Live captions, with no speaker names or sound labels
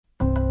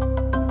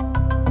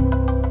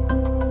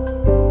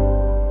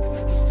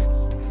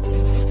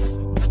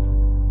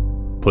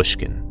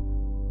Pushkin.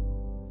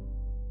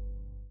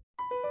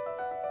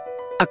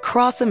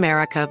 Across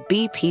America,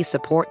 BP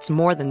supports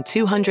more than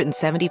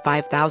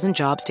 275,000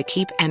 jobs to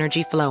keep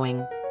energy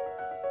flowing.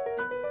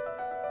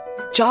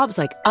 Jobs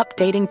like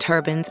updating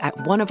turbines at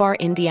one of our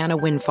Indiana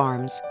wind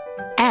farms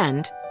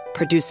and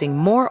producing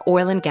more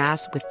oil and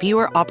gas with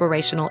fewer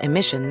operational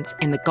emissions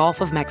in the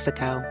Gulf of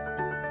Mexico.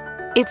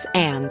 It's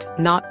and,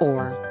 not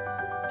or.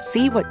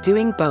 See what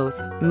doing both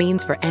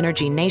means for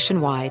energy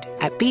nationwide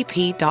at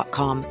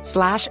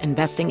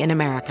bp.com/investing in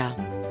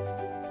America.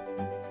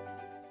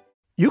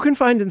 You can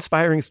find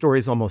inspiring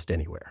stories almost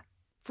anywhere.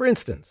 For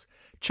instance,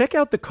 check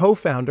out the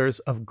co-founders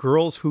of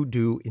Girls Who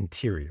Do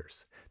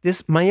Interiors.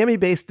 This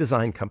Miami-based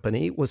design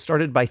company was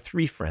started by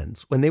three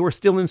friends when they were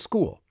still in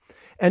school.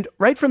 And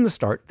right from the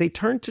start, they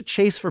turned to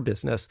Chase for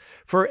Business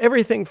for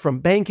everything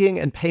from banking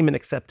and payment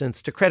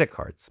acceptance to credit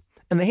cards.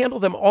 And they handle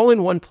them all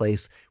in one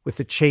place with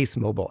the Chase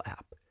mobile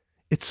app.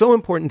 It's so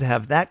important to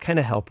have that kind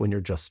of help when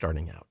you're just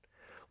starting out.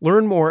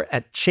 Learn more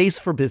at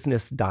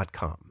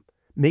chaseforbusiness.com.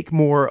 Make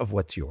more of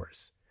what's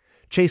yours.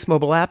 Chase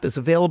mobile app is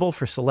available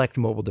for select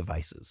mobile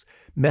devices.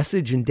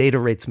 Message and data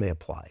rates may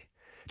apply.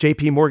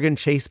 JP Morgan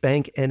Chase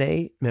Bank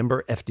N.A.,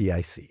 member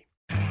FDIC.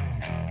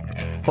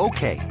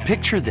 Okay,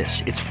 picture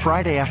this. It's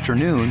Friday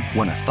afternoon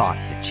when a thought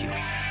hits you.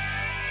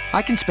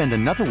 I can spend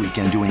another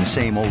weekend doing the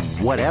same old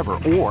whatever,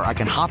 or I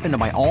can hop into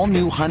my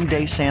all-new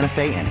Hyundai Santa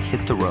Fe and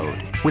hit the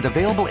road. With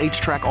available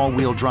H-Track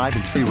all-wheel drive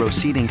and 3-row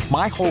seating,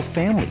 my whole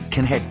family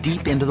can head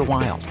deep into the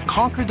wild.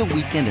 Conquer the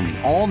weekend in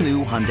the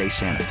all-new Hyundai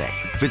Santa Fe.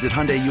 Visit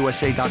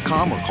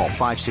HyundaiUSA.com or call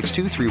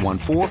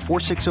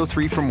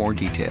 562-314-4603 for more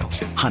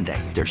details. Hyundai,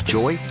 there's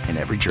joy in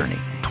every journey.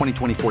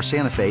 2024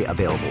 Santa Fe,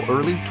 available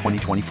early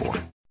 2024.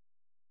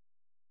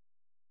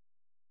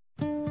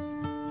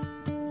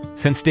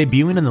 Since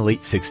debuting in the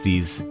late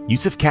 60s,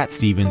 Yusuf Cat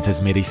Stevens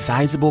has made a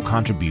sizable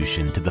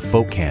contribution to the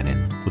folk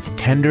canon with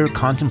tender,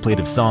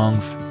 contemplative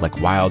songs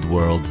like Wild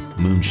World,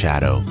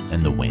 Moonshadow,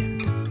 and The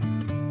Wind.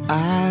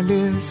 I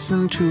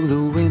listen to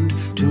the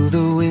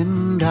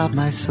wind of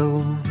my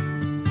soul.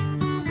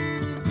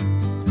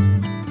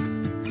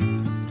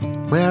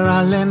 Where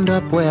I'll end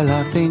up, well,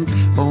 I think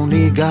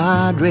only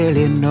God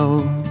really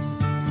knows.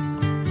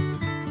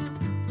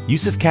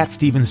 Yusuf Cat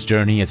Stevens'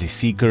 journey as a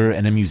seeker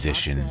and a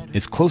musician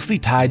is closely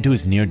tied to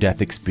his near-death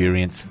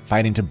experience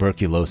fighting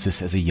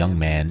tuberculosis as a young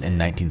man in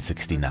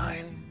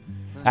 1969.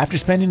 After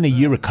spending a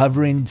year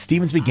recovering,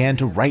 Stevens began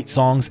to write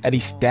songs at a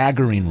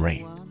staggering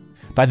rate.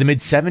 By the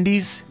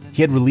mid-70s,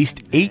 he had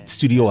released 8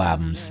 studio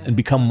albums and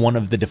become one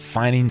of the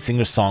defining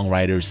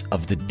singer-songwriters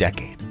of the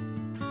decade.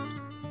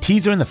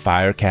 Teaser and the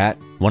Firecat,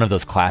 one of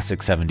those classic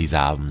 70s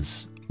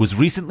albums, was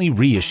recently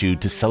reissued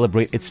to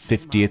celebrate its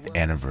 50th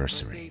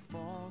anniversary.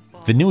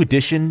 The new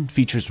edition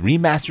features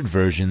remastered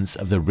versions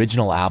of the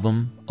original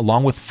album,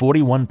 along with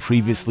 41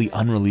 previously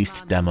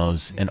unreleased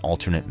demos and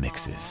alternate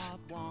mixes.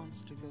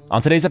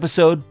 On today's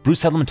episode,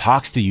 Bruce Headlam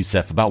talks to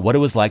Yusuf about what it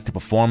was like to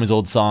perform his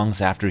old songs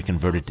after he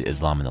converted to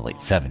Islam in the late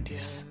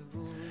 70s.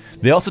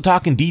 They also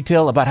talk in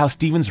detail about how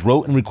Stevens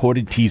wrote and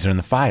recorded Teaser and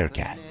the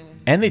Firecat.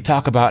 And they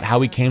talk about how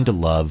he came to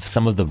love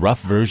some of the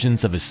rough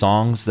versions of his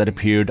songs that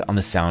appeared on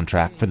the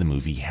soundtrack for the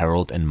movie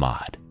Harold and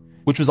Maude,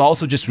 which was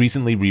also just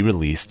recently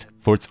re-released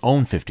for its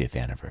own 50th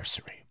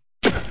anniversary.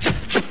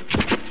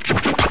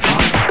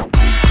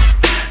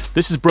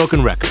 This is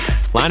Broken Record,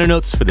 liner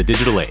notes for the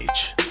digital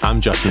age. I'm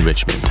Justin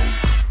Richmond.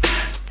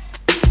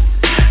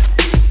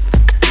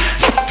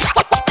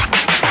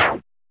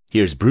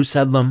 Here's Bruce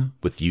Headlam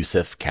with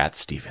Yusuf Cat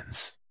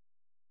Stevens.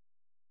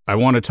 I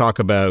want to talk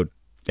about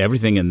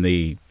everything in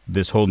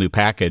this whole new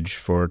package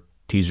for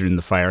Teaser and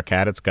the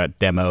Firecat. It's got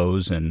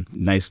demos and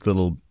nice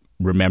little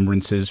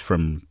remembrances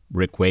from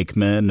Rick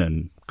Wakeman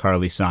and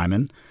Carly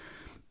Simon.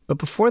 But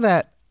before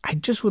that, I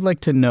just would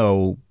like to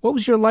know, what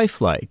was your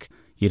life like?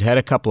 You'd had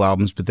a couple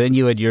albums, but then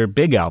you had your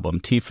big album,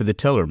 Tea for the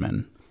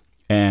Tillerman.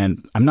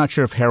 And I'm not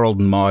sure if Harold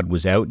and Maude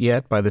was out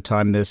yet by the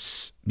time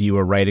you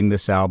were writing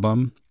this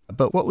album.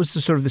 But what was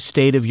the sort of the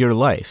state of your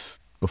life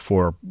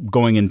before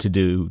going in to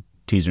do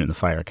Teaser and the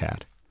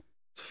Firecat?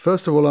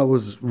 First of all, I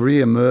was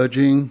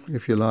re-emerging,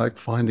 if you like,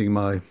 finding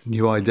my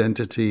new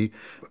identity,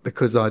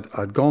 because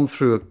I'd gone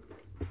through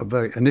a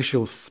very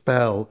initial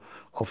spell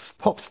of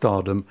pop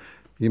stardom,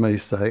 you may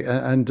say,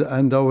 and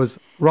I was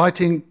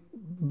writing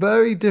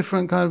very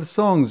different kind of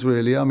songs,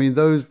 really. I mean,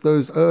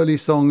 those early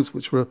songs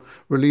which were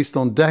released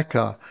on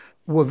Decca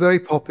were very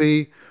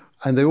poppy,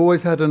 and they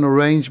always had an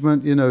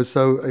arrangement,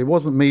 so it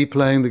wasn't me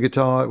playing the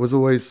guitar, it was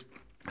always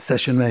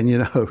session men,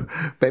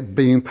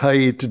 being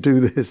paid to do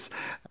this.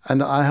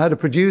 And I had a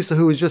producer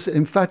who was just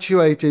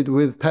infatuated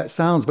with Pet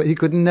Sounds, but he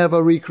could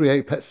never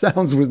recreate Pet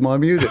Sounds with my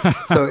music.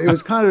 So it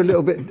was kind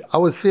of I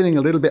was feeling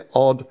a little bit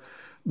odd,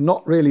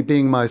 not really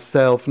being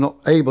myself, not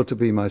able to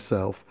be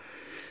myself.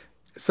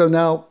 So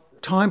now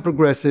time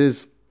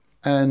progresses,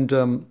 and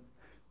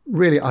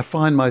really I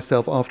find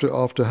myself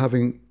after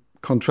having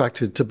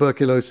contracted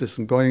tuberculosis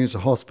and going into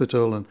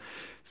hospital, and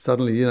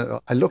suddenly,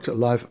 I looked at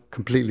life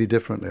completely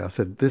differently. I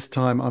said, this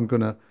time I'm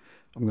going to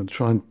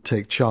try and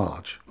take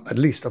charge, at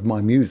least of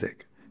my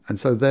music. And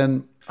so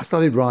then I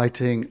started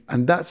writing,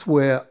 and that's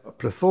where a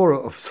plethora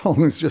of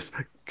songs just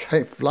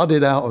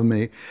flooded out of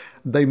me.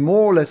 They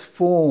more or less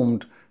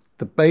formed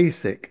the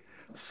basic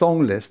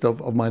song list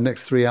of my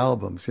next 3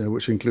 albums,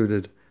 which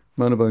included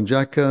Monobone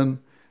Jackan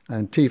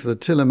and Tea for the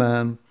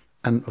Tillerman,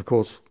 and of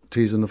course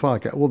Teaser and the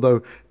Firecat.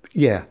 Although,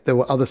 there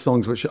were other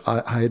songs which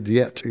I had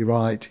yet to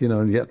write,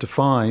 and yet to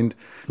find,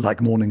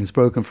 like Morning Is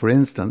Broken, for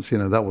instance.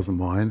 That wasn't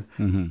mine.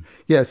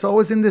 Mm-hmm. So I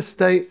was in this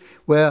state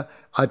where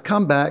I'd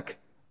come back,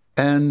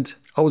 and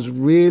I was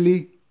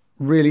really,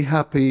 really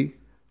happy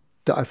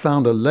that I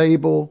found a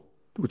label,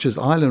 which is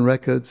Island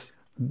Records,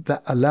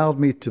 that allowed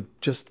me to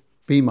just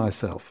be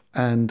myself,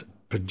 and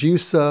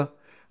producer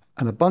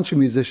and a bunch of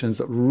musicians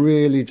that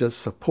really just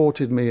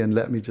supported me and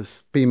let me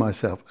just be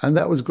myself. And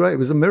that was great. It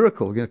was a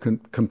miracle,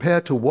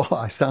 compared to what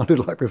I sounded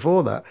like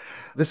before that.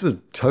 This was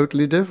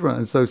totally different.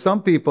 And so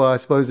some people, I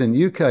suppose, in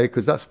UK,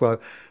 because that's where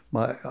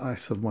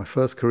my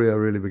first career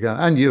really began,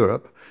 and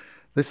Europe,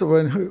 they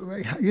sort of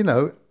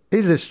went,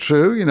 is this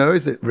true?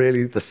 Is it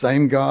really the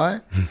same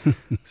guy?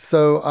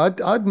 So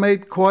I'd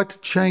made quite a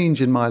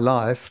change in my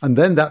life. And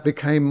then that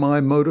became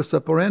my modus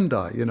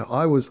operandi.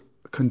 I was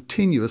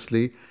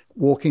continuously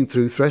walking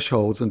through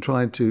thresholds and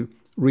trying to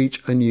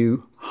reach a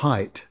new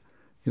height,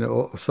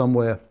 or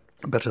somewhere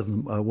better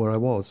than where I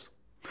was.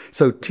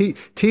 So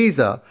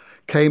Teaser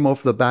came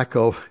off the back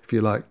of, if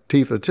you like,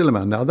 Tea for the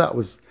Tillerman. Now that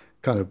was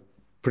kind of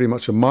pretty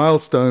much a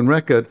milestone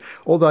record,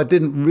 although I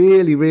didn't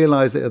really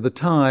realize it at the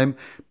time,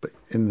 but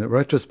in the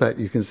retrospect,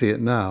 you can see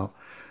it now.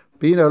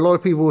 But, a lot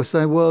of people were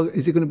saying, well,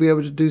 is he going to be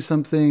able to do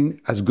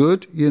something as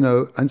good,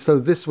 And so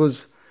this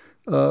was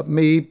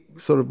me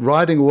sort of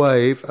riding a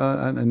wave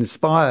and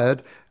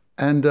inspired,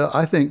 and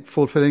I think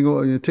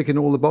fulfilling, ticking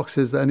all the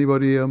boxes that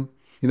anybody,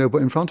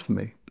 put in front of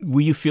me.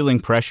 Were you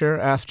feeling pressure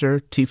after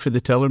Tea for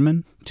the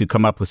Tillerman to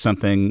come up with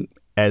something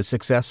as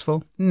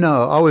successful?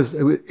 No,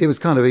 it was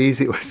kind of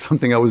easy. It was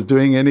something I was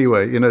doing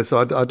anyway, so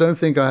I don't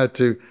think I had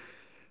to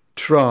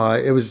try.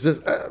 It was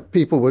just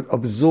people were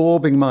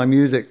absorbing my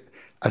music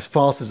as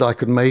fast as I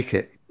could make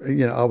it.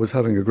 I was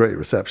having a great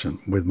reception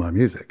with my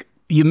music.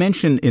 You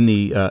mentioned in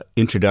the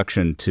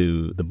introduction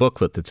to the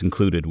booklet that's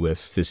included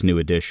with this new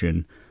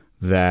edition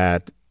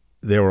that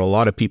there were a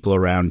lot of people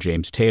around: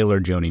 James Taylor,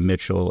 Joni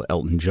Mitchell,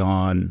 Elton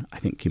John. I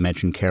think you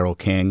mentioned Carole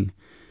King.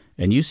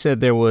 And you said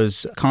there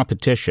was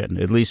competition,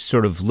 at least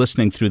sort of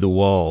listening through the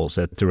walls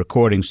at the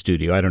recording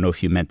studio. I don't know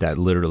if you meant that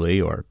literally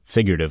or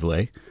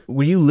figuratively.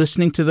 Were you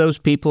listening to those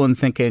people and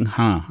thinking,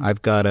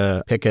 I've got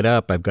to pick it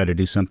up, I've got to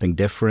do something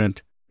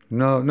different?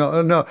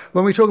 No.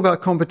 When we talk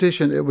about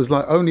competition, it was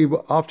like only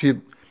after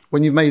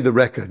when you made the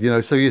record,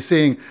 so you're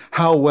seeing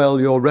how well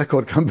your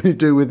record company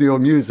do with your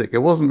music. It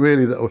wasn't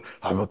really that,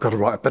 I've got to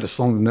write a better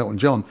song than Elton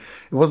John.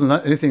 It wasn't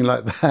anything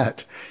like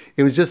that.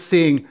 It was just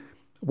seeing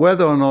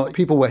whether or not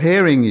people were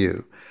hearing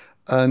you.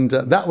 And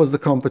that was the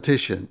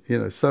competition,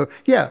 So,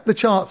 the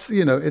charts,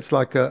 it's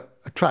like a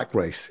track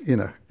race,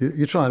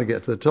 You're trying to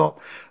get to the top.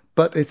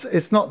 But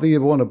it's not that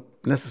you want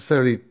to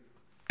necessarily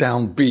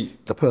downbeat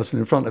the person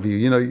in front of you.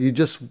 You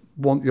just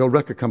want your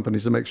record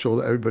companies to make sure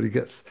that everybody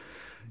gets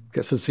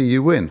to see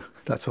you win.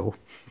 That's all.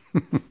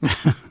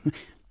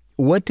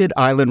 What did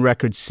Island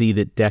Records see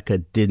that Decca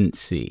didn't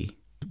see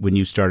when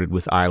you started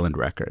with Island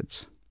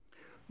Records?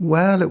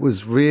 Well, it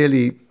was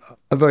really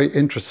a very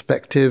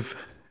introspective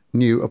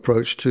new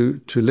approach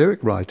to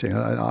lyric writing.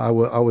 I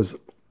was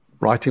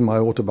writing my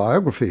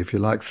autobiography, if you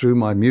like, through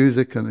my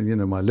music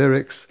and, my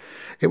lyrics.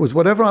 It was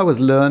whatever I was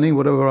learning,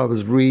 whatever I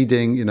was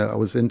reading. I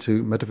was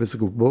into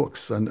metaphysical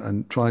books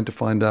and trying to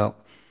find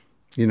out,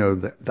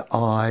 the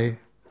I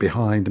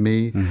behind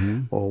me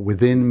or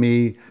within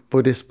me.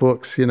 Buddhist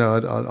books,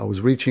 I was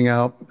reaching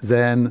out,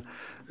 Zen.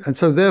 And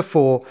so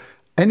therefore,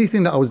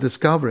 anything that I was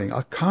discovering,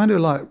 I kind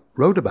of like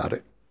wrote about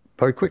it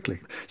very quickly.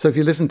 So if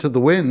you listen to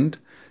The Wind,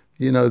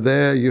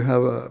 there you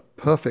have a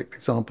perfect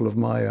example of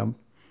my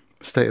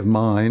state of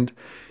mind,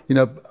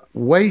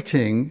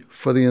 waiting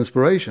for the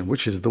inspiration,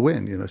 which is the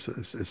wind,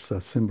 it's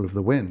a symbol of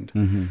the wind.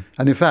 Mm-hmm.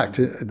 And in fact,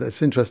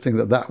 it's interesting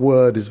that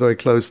word is very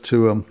close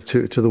to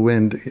the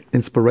wind.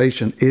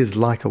 Inspiration is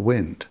like a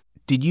wind.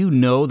 Did you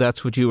know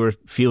that's what you were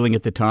feeling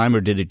at the time,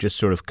 or did it just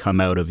sort of come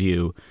out of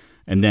you?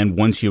 And then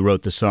once you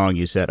wrote the song,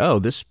 you said, oh,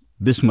 this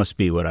must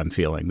be what I'm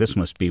feeling. This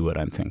must be what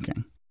I'm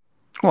thinking.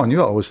 Well, I knew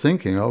what I was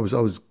thinking. I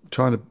was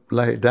trying to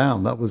lay it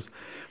down. That was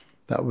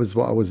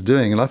what I was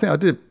doing. And I think I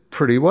did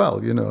pretty well.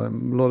 A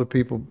lot of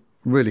people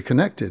really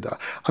connected.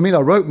 I mean, I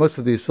wrote most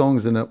of these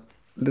songs in a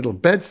little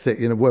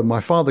bedsit, where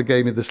my father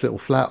gave me this little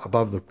flat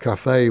above the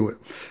cafe,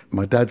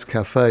 my dad's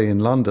cafe in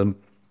London.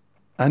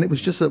 And it was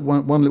just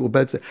one little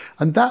bedsit.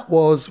 And that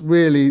was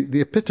really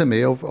the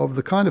epitome of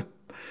the kind of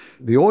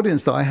the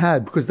audience that I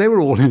had, because they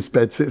were all in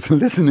bedsits and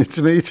listening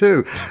to me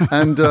too.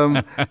 And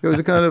it was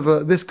a kind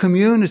of this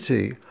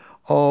community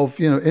of,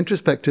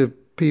 introspective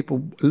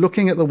people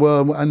looking at the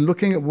world and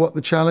looking at what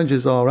the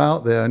challenges are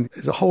out there. And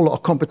there's a whole lot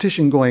of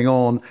competition going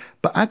on.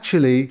 But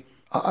actually,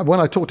 when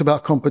I talked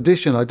about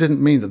competition, I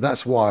didn't mean that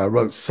that's why I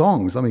wrote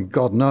songs. I mean,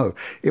 God, no.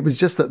 It was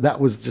just that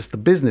was just the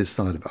business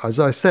side of it. As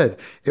I said,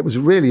 it was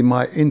really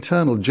my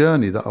internal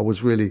journey that I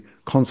was really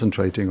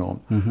concentrating on.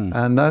 Mm-hmm.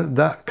 And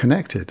that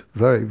connected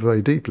very,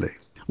 very deeply.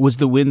 Was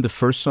The Wind the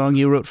first song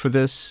you wrote for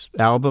this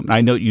album?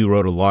 I know you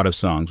wrote a lot of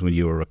songs when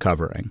you were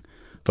recovering,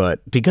 but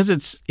because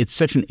it's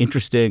such an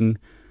interesting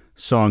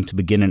song to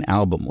begin an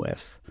album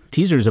with.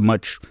 Teaser is a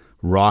much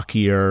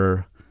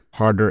rockier,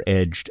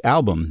 harder-edged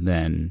album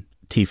than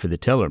Tea for the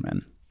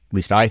Tillerman, at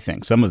least I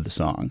think, some of the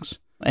songs.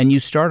 And you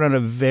start on a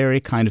very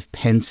kind of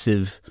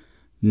pensive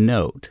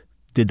note.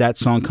 Did that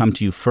song come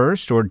to you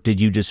first, or did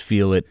you just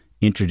feel it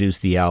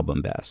introduced the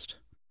album best?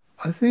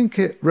 I think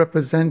it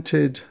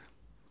represented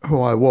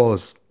who I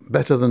was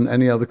better than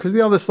any other, because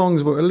the other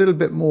songs were a little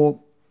bit more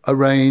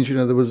arranged, you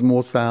know, there was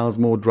more sounds,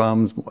 more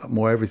drums,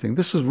 more everything.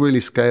 This was really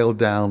scaled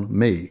down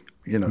me,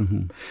 you know,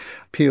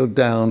 peeled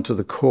down to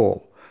the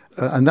core.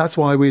 And that's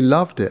why we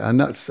loved it. And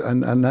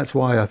that's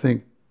why I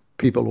think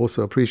people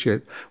also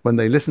appreciate when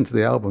they listen to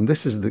the album.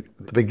 This is the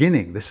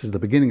beginning. This is the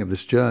beginning of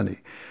this journey.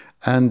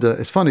 And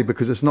it's funny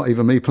because it's not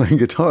even me playing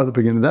guitar at the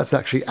beginning. That's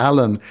actually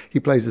Alan. He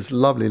plays this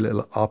lovely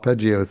little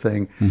arpeggio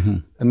thing. Mm-hmm.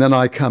 And then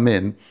I come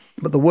in.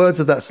 But the words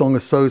of that song are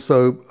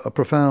so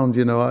profound.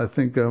 You know, I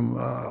think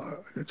I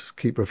just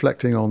keep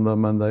reflecting on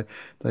them, and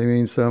they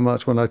mean so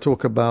much. When I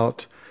talk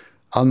about,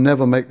 I'll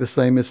never make the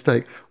same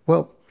mistake.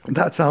 Well,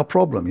 that's our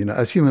problem. You know,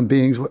 as human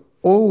beings, we're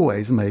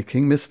always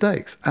making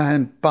mistakes.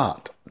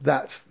 But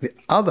that's the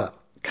other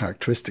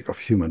characteristic of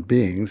human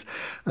beings,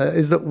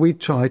 is that we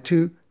try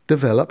to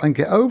develop and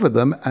get over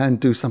them and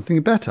do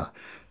something better.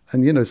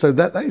 And, you know, so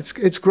that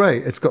it's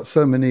great. It's got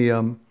so many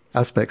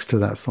aspects to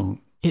that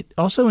song. It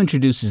also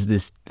introduces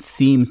this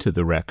theme to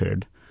the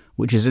record,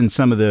 which is in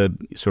some of the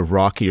sort of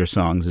rockier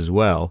songs as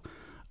well,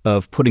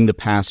 of putting the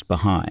past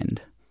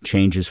behind.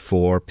 Changes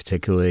 4,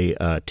 particularly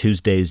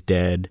Tuesday's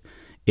Dead.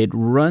 It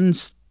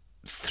runs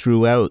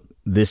throughout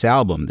this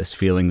album, this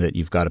feeling that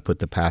you've got to put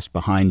the past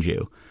behind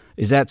you.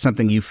 Is that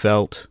something you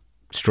felt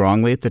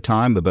strongly at the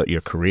time about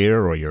your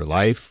career or your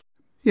life?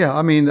 Yeah,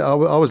 I mean, I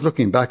was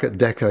looking back at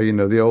Decca, you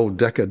know, the old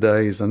Decca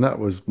days, and that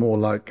was more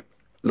like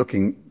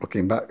looking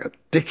back at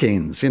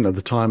Dickens, you know,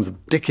 the times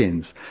of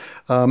Dickens.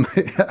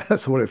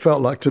 That's what it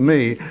felt like to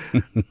me.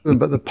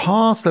 But the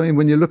past, I mean,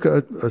 when you look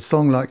at a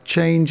song like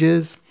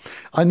Changes,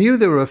 I knew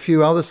there were a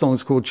few other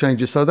songs called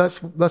Changes, so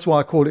that's why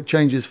I called it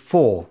Changes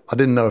 4. I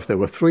didn't know if there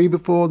were 3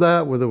 before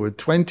that, whether there were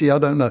 20, I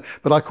don't know.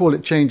 But I call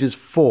it Changes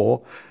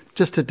 4,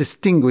 just to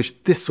distinguish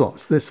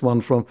this one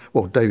from,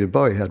 well, David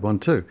Bowie had one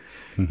too.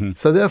 Mm-hmm.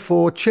 So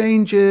therefore,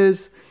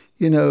 Changes,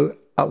 you know,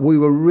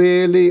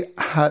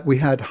 we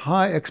had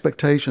high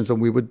expectations, and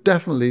we were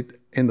definitely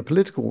in the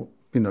political,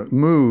 you know,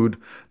 mood.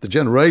 Our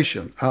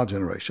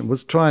generation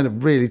was trying to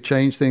really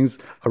change things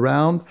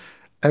around,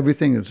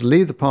 everything, to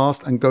leave the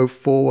past and go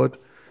forward.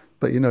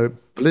 But, you know,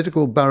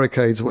 political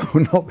barricades were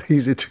not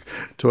easy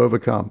to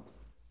overcome.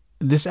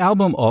 This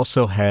album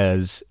also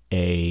has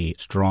a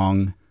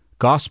strong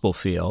gospel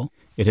feel.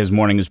 It has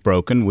Morning is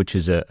Broken, which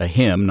is a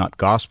hymn, not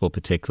gospel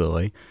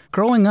particularly.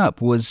 Growing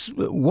up,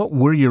 what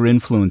were your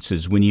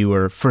influences when you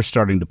were first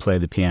starting to play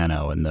the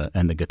piano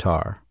and the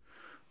guitar?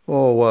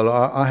 Oh, well,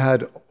 I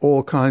had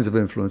all kinds of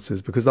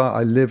influences because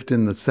I lived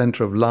in the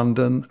centre of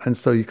London. And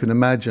so you can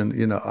imagine,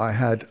 you know, I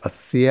had a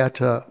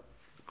theatre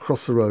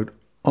across the road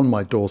on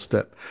my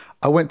doorstep.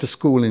 I went to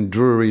school in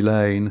Drury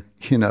Lane,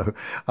 you know.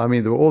 I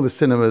mean, there were all the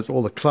cinemas,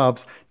 all the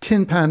clubs.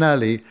 Tin Pan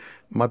Alley.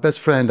 My best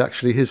friend,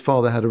 actually, his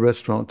father had a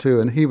restaurant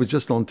too, and he was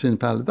just on Tin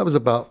Pan Alley. That was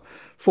about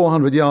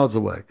 400 yards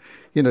away.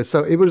 You know,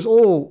 so it was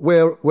all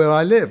where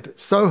I lived.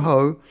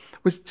 Soho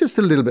was just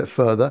a little bit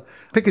further.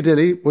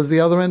 Piccadilly was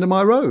the other end of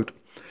my road.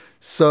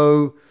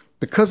 So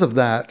because of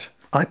that,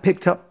 I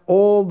picked up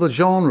all the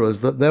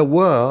genres that there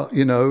were,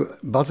 you know,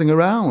 buzzing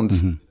around.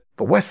 Mm-hmm.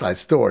 But West Side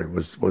Story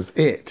was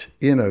it.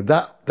 You know,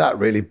 that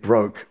really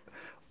broke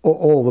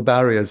all the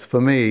barriers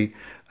for me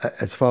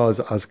as far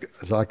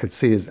as I could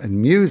see as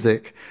in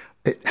music.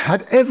 It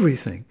had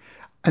everything.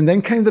 And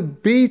then came the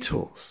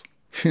Beatles,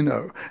 you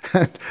know,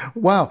 and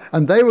wow.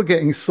 And they were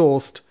getting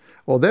sourced,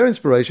 or their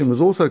inspiration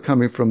was also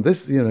coming from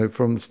this, you know,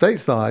 from the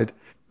stateside.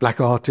 Black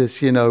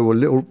artists, you know,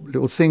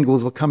 little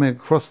singles were coming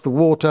across the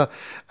water,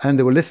 and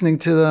they were listening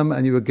to them,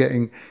 and you were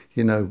getting,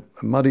 you know,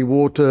 Muddy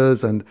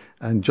Waters and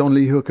John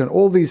Lee Hooker and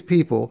all these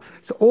people.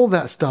 So all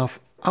that stuff,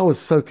 I was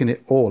soaking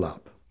it all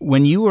up.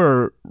 When you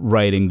were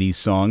writing these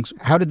songs,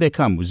 how did they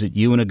come? Was it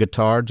you and a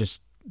guitar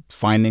just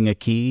finding a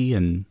key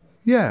and...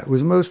 Yeah, it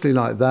was mostly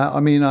like that.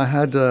 I mean, I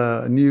had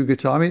a new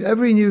guitar. I mean,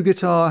 every new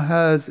guitar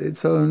has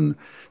its own,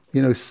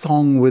 you know,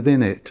 song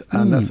within it.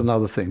 And that's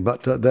another thing.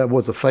 But there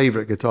was a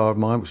favorite guitar of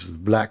mine, which was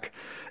black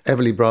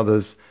Everly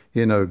Brothers,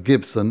 you know,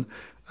 Gibson.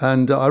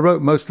 And I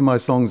wrote most of my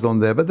songs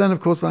on there. But then, of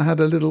course, I had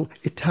a little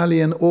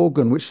Italian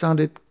organ, which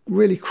sounded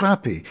really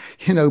crappy,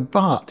 you know,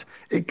 but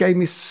it gave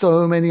me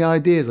so many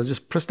ideas. I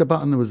just pressed a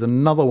button, there was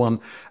another one.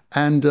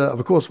 And,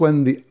 of course,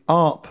 when the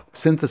ARP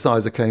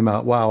synthesizer came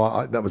out,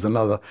 wow, that was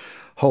another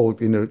whole,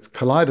 you know,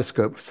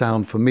 kaleidoscope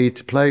sound for me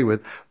to play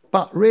with.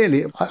 But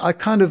really, I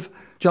kind of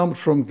jumped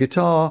from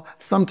guitar,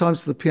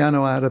 sometimes to the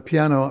piano. I had a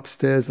piano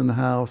upstairs in the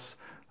house,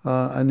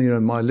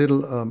 and my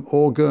little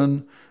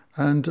organ,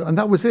 and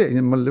that was it.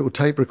 My little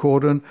tape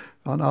recorder,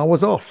 and I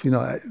was off. It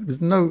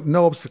was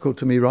no obstacle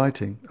to me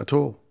writing at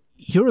all.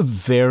 You're a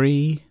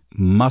very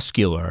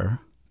muscular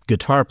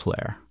guitar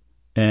player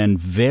and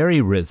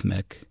very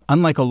rhythmic.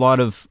 Unlike a lot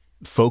of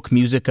folk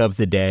music of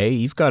the day,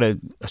 you've got a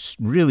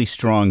really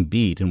strong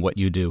beat in what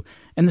you do.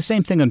 And the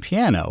same thing on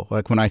piano.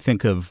 Like when I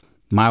think of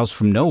Miles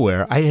from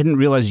Nowhere, I hadn't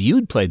realized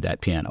you'd played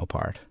that piano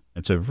part.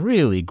 It's a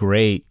really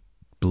great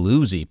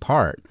bluesy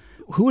part.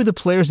 Who are the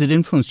players that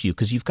influenced you?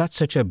 Because you've got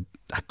such a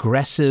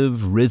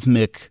aggressive,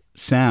 rhythmic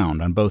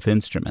sound on both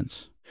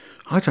instruments.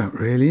 I don't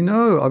really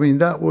know. I mean,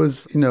 that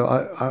was,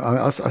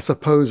 I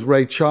suppose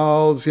Ray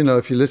Charles,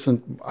 if you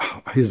listen,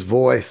 his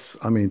voice,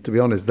 I mean, to be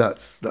honest,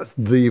 that's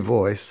the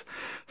voice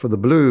for the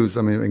blues.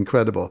 I mean,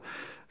 incredible.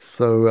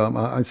 So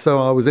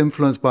I was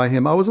influenced by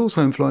him. I was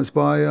also influenced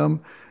by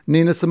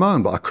Nina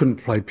Simone, but I couldn't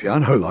play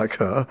piano like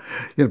her.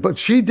 But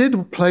she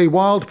did play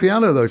wild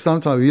piano, though.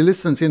 Sometimes you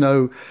listen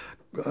to,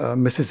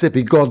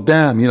 Mississippi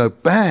Goddam,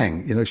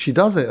 bang, she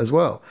does it as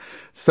well.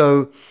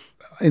 So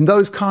in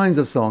those kinds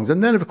of songs.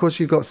 And then, of course,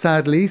 you've got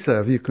Sad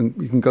Lisa. You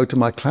can go to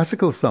my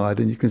classical side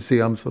and you can see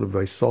I'm sort of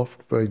very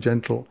soft, very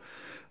gentle,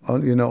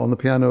 on the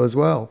piano as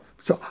well.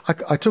 So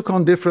I took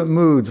on different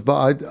moods,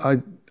 but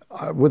I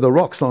with a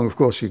rock song, of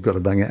course, you've got to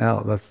bang it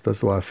out. That's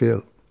the way I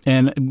feel.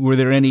 And were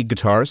there any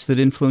guitarists that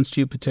influenced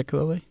you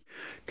particularly?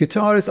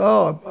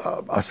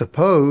 Guitarists, I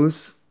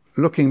suppose,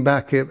 looking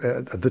back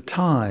at the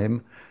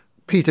time,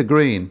 Peter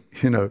Green,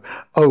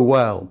 Oh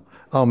Well.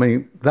 I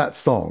mean, that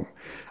song.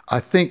 I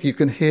think you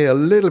can hear a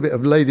little bit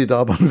of Lady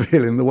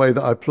D'Arbanville in the way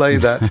that I play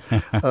that,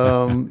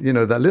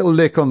 that little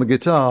lick on the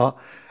guitar.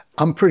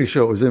 I'm pretty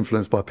sure it was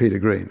influenced by Peter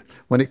Green.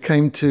 When it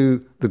came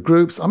to the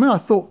groups, I mean, I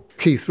thought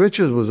Keith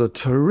Richards was a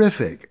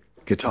terrific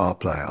guitar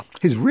player.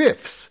 His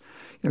riffs,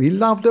 he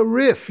loved a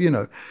riff,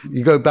 You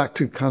go back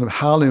to kind of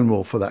Howlin'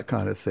 Wolf for that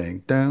kind of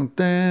thing. Down,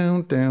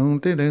 down, down,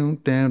 down, down,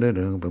 down,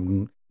 down,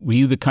 down. Were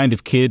you the kind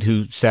of kid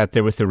who sat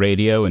there with the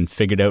radio and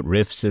figured out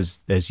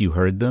riffs as you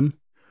heard them?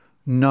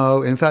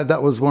 No, in fact,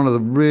 that was one of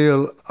the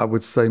real, I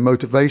would say,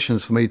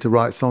 motivations for me to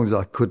write songs.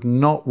 I could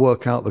not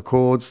work out the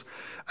chords,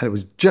 and it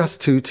was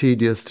just too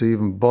tedious to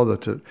even bother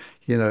to,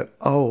 no,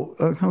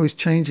 he's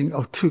changing,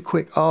 too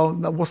quick,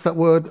 what's that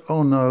word?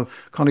 Oh, no,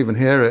 can't even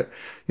hear it.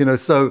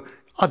 So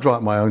I'd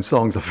write my own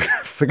songs. I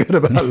forget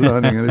about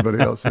learning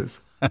anybody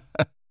else's.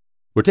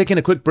 We're taking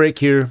a quick break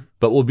here,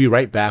 but we'll be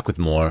right back with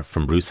more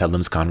from Bruce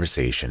Headlam's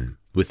conversation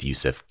with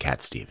Yusuf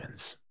Cat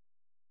Stevens.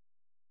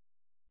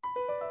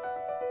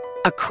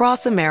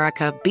 Across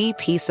America,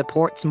 BP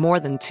supports more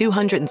than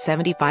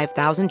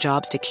 275,000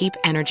 jobs to keep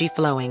energy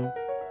flowing.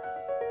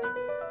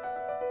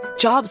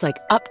 Jobs like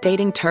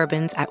updating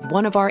turbines at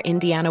one of our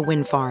Indiana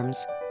wind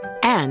farms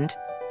and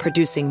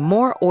producing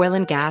more oil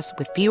and gas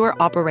with fewer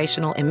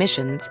operational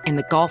emissions in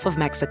the Gulf of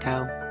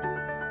Mexico.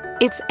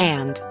 It's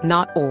and,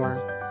 not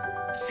or.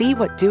 See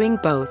what doing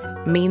both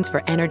means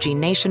for energy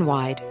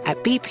nationwide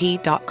at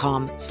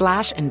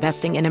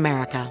bp.com/investing in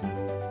America.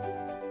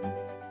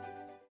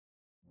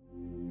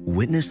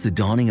 Witness the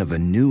dawning of a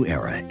new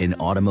era in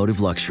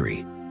automotive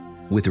luxury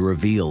with a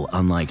reveal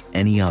unlike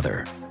any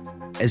other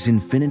as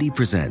Infiniti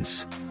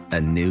presents a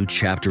new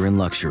chapter in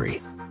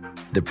luxury,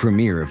 the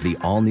premiere of the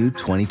all-new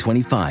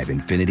 2025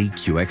 Infiniti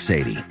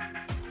QX80.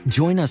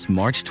 Join us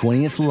March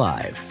 20th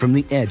live from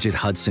the Edge at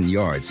Hudson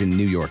Yards in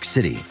New York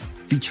City,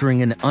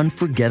 featuring an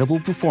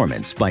unforgettable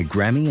performance by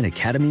Grammy and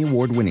Academy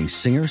Award-winning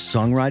singer,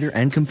 songwriter,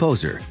 and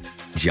composer,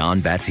 Jon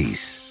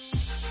Batiste.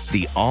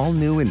 The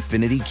all-new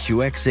Infiniti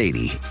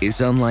QX80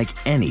 is unlike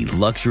any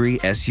luxury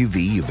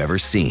SUV you've ever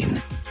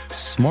seen.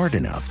 Smart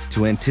enough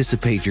to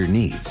anticipate your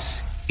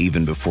needs,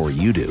 even before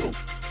you do.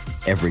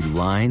 Every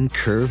line,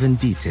 curve, and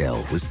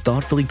detail was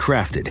thoughtfully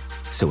crafted,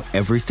 so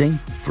everything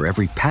for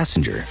every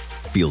passenger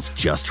feels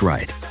just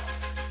right.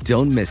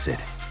 Don't miss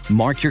it.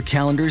 Mark your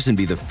calendars and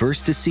be the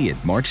first to see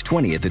it March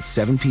 20th at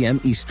 7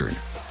 p.m. Eastern,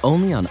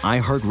 only on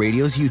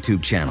iHeartRadio's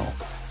YouTube channel.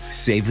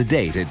 Save the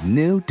date at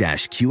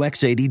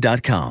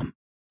new-QX80.com.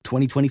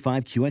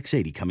 2025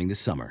 QX80 coming this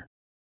summer.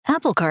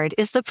 Apple Card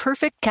is the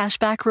perfect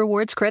cashback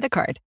rewards credit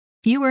card.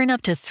 You earn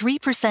up to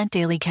 3%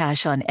 daily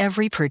cash on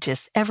every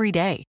purchase every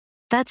day.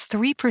 That's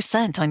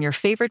 3% on your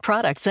favorite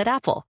products at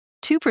Apple,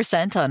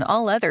 2% on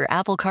all other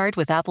Apple Card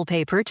with Apple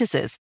Pay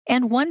purchases,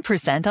 and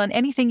 1% on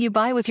anything you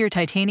buy with your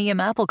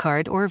titanium Apple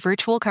Card or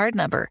virtual card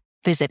number.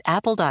 Visit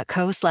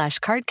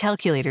apple.co/card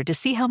calculator to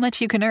see how much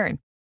you can earn.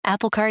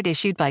 Apple Card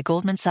issued by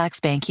Goldman Sachs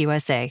Bank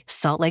USA,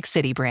 Salt Lake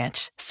City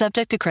branch.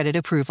 Subject to credit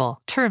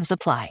approval. Terms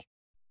apply.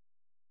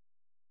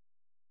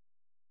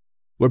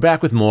 We're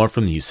back with more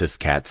from Yusuf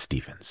Cat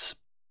Stevens.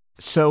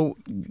 So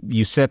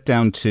you sat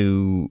down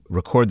to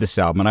record this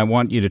album, and I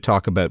want you to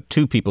talk about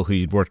two people who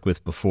you'd worked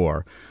with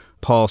before.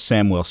 Paul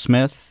Samwell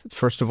Smith,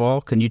 first of all.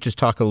 Can you just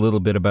talk a little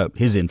bit about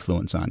his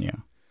influence on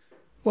you?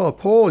 Well,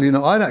 Paul,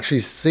 I'd actually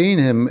seen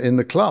him in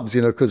the clubs,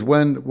 because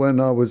when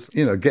I was,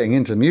 getting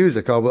into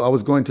music, I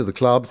was going to the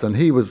clubs and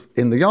he was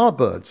in the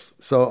Yardbirds.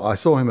 So I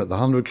saw him at the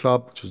 100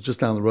 Club, which was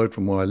just down the road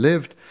from where I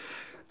lived.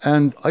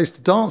 And I used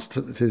to dance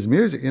to his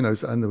music, and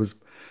there was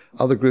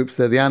other groups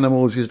there. The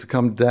Animals used to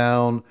come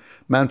down,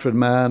 Manfred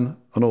Mann,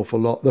 an awful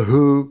lot. The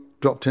Who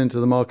dropped into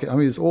the market. I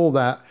mean, it's all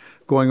that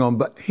going on.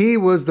 But he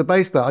was the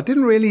bass player. I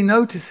didn't really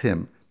notice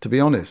him, to be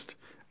honest.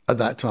 At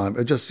that time,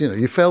 it just,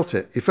 you felt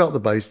it. You felt the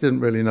bass,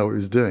 didn't really know what he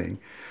was doing.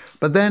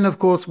 But then, of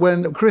course,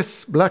 when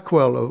Chris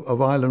Blackwell of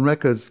Island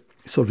Records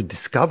sort of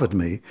discovered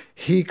me,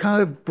 he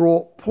kind of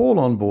brought Paul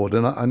on board.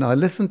 And I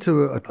listened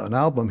to an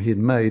album he'd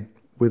made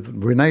with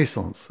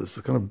Renaissance, this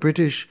kind of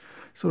British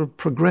sort of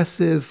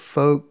progressive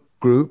folk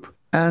group.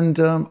 And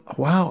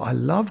wow, I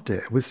loved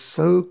it. It was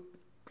so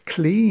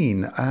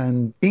clean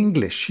and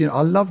English.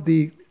 I loved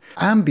the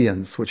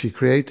ambience which he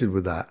created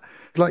with that.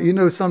 It's like,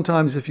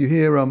 sometimes if you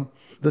hear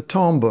the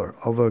timbre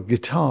of a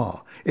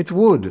guitar, it's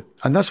wood.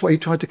 And that's what he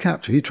tried to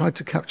capture. He tried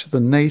to capture the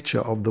nature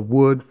of the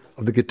wood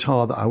of the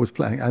guitar that I was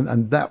playing.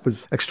 And that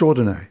was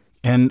extraordinary.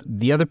 And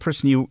the other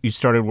person you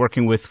started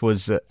working with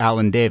was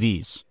Alan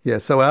Davies. Yeah,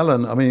 so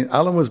Alan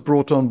was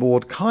brought on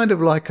board kind of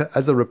like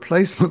as a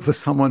replacement for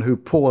someone who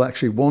Paul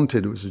actually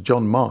wanted, which was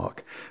John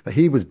Mark. But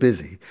he was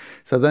busy.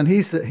 So then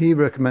he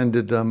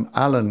recommended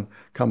Alan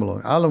come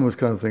along. Alan was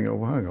kind of thinking,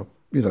 oh, hang on,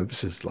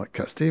 this is like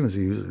Cat Stevens.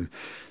 He was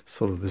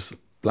sort of this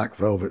black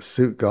velvet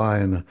suit guy,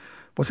 and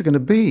what's it going to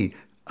be?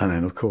 And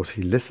then, of course,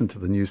 he listened to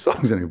the new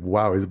songs and he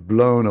was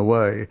blown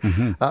away.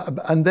 Mm-hmm.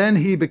 And then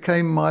he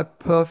became my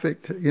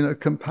perfect,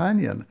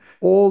 companion.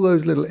 All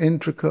those little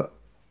intricate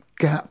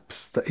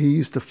gaps that he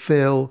used to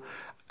fill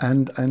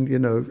and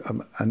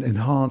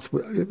enhance.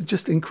 It was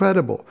just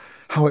incredible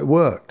how it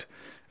worked.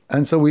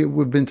 And so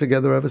we've been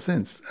together ever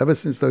since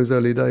those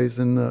early days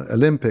in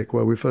Olympic,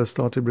 where we first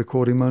started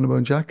recording Mona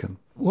Bone Jackin.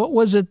 What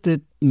was it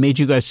that made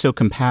you guys so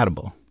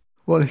compatible?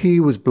 Well, he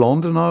was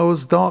blonde and I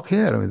was dark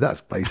haired. I mean, that's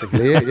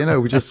basically it.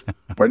 We just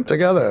went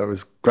together. It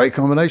was a great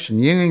combination.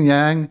 Yin and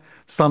yang,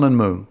 sun and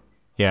moon.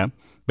 Yeah.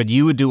 But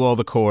you would do all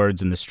the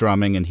chords and the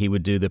strumming and he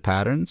would do the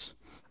patterns?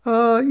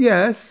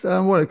 Yes.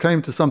 When it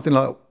came to something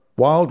like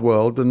Wild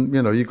World, and,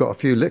 you got a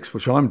few licks,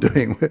 which I'm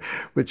doing,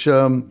 which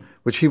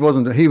he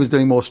wasn't. He was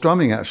doing more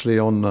strumming, actually,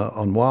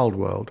 on Wild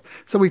World.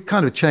 So we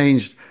kind of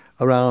changed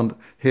around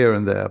here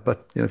and there.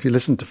 But, if you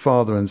listen to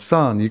Father and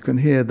Son, you can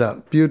hear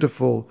that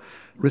beautiful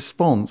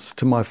response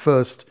to my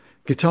first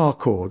guitar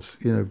chords,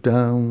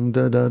 down,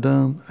 da, da,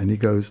 down, and he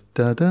goes,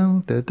 da,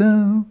 down, da,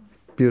 down.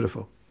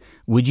 Beautiful.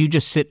 Would you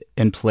just sit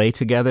and play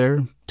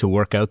together to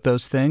work out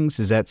those things?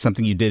 Is that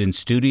something you did in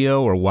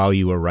studio or while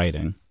you were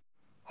writing?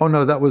 Oh,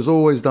 no, that was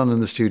always done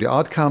in the studio.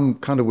 I'd come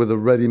kind of with a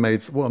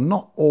ready-made, well,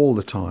 not all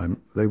the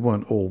time. They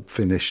weren't all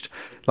finished.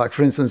 Like,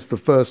 for instance, the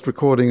first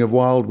recording of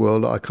Wild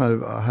World, I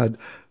had,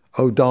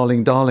 oh,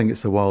 darling, darling,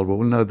 it's the Wild World.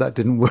 Well, no, that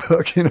didn't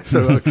work.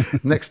 So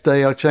next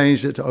day I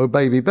changed it to Oh,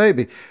 baby,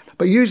 baby.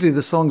 But usually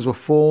the songs were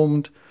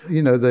formed,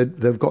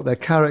 they've got their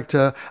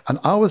character. And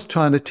I was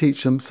trying to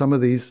teach them some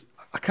of these.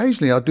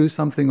 Occasionally I'd do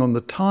something on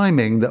the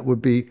timing that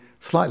would be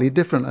slightly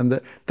different. And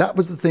that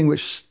was the thing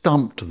which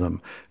stumped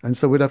them. And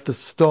so we'd have to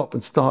stop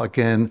and start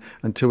again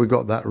until we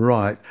got that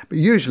right. But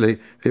usually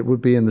it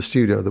would be in the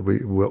studio that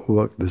we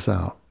worked this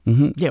out.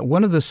 Mm-hmm. Yeah,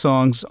 one of the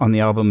songs on the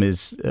album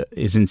is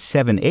in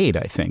 7/8,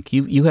 I think.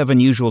 You have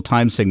unusual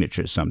time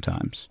signatures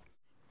sometimes.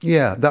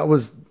 Yeah, that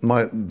was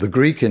the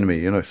Greek in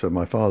me, So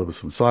my father was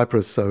from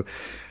Cyprus, so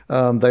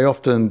they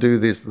often do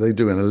this. They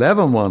do an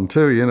 11/1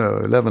 too,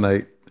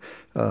 11/8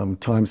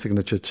 time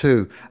signature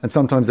too, and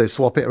sometimes they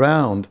swap it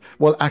around.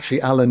 Well,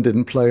 actually, Alan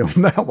didn't play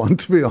on that one,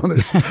 to be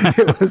honest.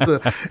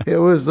 It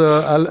was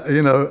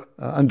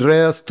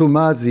Andreas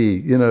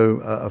Tomasi,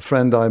 a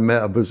friend I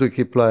met, a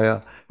bouzouki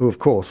player, who, of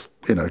course,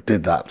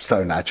 did that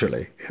so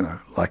naturally,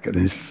 like in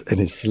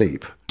his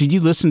sleep. Did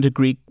you listen to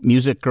Greek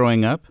music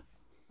growing up?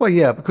 Well,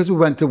 yeah, because we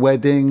went to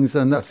weddings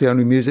and that's the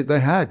only music they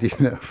had,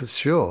 for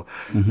sure.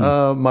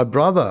 Mm-hmm. My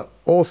brother,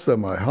 also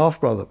my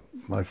half-brother,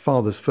 my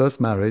father's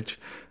first marriage,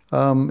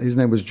 his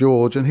name was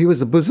George, and he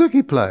was a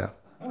bouzouki player.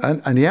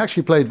 And he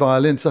actually played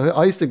violin, so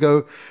I used to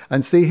go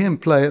and see him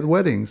play at the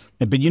weddings.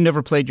 But you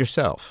never played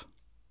yourself,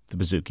 the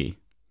bouzouki?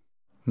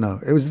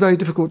 No, it was very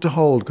difficult to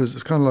hold because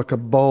it's kind of like a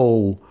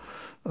bowl.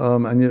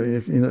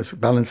 And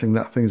balancing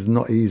that thing is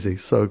not easy.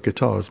 So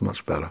guitar is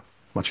much better,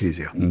 much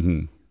easier.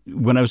 Mm-hmm.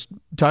 When I was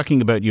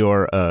talking about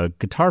your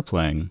guitar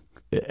playing,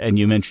 and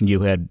you mentioned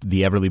you had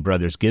the Everly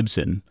Brothers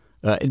Gibson,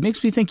 it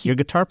makes me think your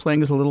guitar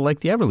playing is a little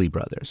like the Everly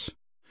Brothers.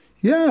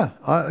 Yeah,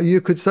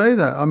 you could say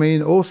that. I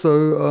mean,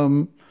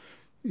 also,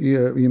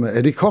 you know,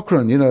 Eddie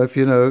Cochran, if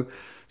you know,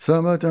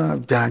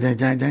 summertime, I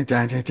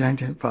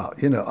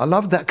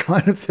love that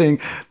kind of thing.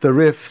 The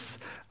riffs,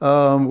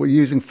 we're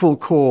using full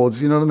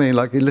chords, you know what I mean?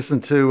 Like you listen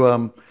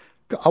to,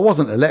 I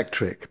wasn't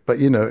electric, but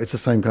it's the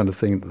same kind of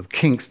thing that the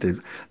Kinks did.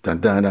 Dun,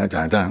 dun, dun,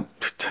 dun, dun,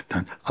 dun,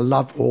 dun. I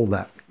love all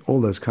that, all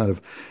those kind of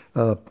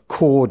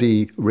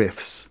chordy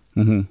riffs.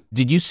 Mm-hmm.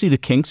 Did you see the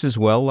Kinks as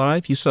well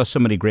live? You saw so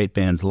many great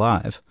bands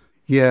live.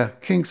 Yeah,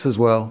 Kinks as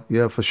well.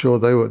 Yeah, for sure.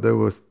 They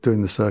were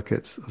doing the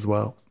circuits as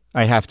well.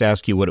 I have to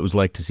ask you what it was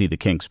like to see the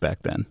Kinks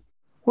back then.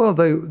 Well,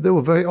 they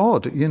were very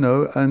odd,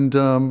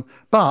 and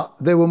but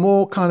they were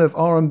more kind of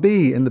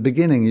R&B in the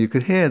beginning. You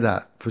could hear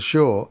that for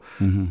sure.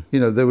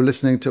 Mm-hmm. They were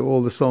listening to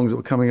all the songs that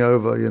were coming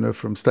over,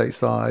 from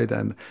Stateside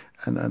and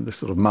the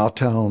sort of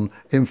Motown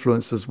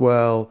influence as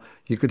well.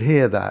 You could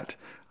hear that.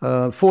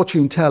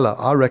 Fortune Teller,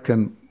 I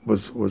reckon,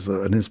 was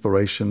an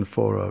inspiration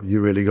for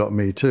You Really Got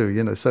Me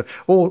too. So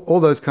all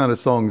those kind of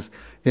songs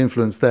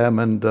influenced them,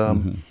 and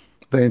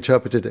they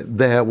interpreted it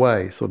their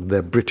way, sort of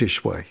their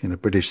British way,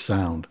 British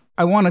sound.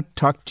 I want to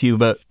talk to you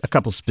about a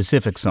couple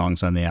specific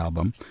songs on the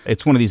album.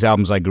 It's one of these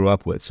albums I grew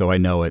up with, so I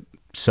know it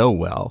so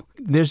well.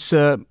 There's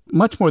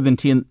much more than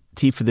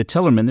Tea for the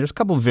Tillerman. There's a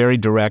couple very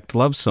direct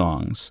love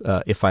songs.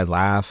 If I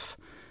Laugh,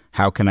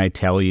 How Can I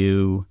Tell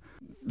You?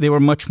 They were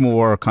much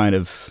more kind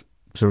of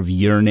sort of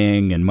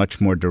yearning and much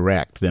more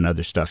direct than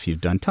other stuff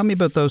you've done. Tell me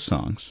about those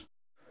songs.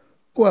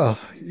 Well,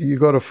 you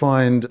got to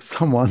find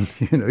someone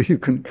you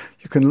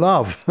can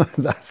love.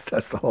 that's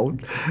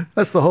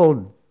the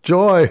whole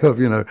joy of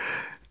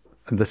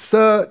And the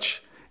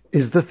search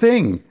is the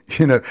thing.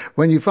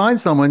 When you find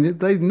someone,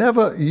 they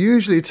never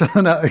usually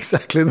turn out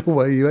exactly the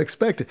way you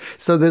expect it.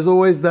 So there's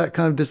always that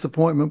kind of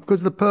disappointment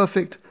because the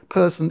perfect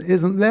person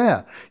isn't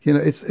there.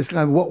 It's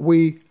kind of what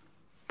we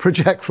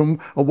project from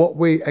or what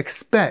we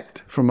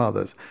expect from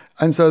others.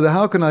 And so the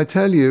How Can I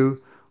Tell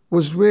You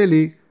was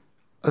really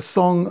a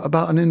song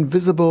about an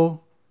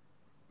invisible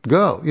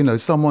girl,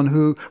 someone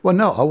who, well,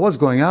 no, I was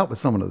going out with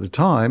someone at the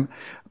time,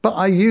 but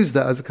I used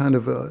that as a kind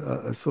of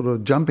a sort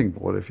of jumping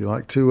board, if you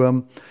like,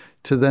 to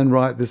then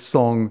write this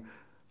song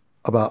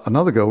about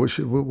another girl, which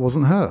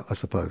wasn't her, I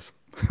suppose.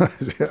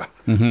 Yeah.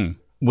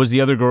 Mm-hmm. Was the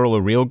other girl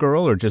a real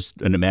girl or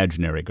just an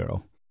imaginary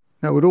girl?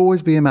 No, it would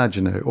always be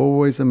imaginary,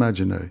 always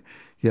imaginary.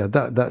 Yeah,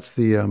 that's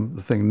the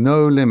thing.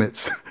 No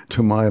limits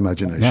to my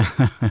imagination.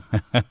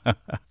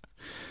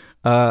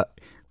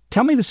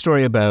 Tell me the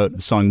story about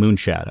the song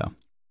Moonshadow.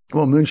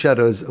 Well,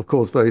 Moonshadow is, of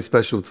course, very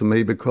special to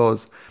me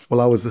because,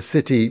 I was a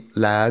city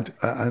lad,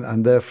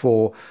 and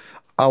therefore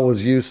I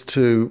was used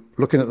to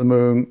looking at the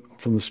moon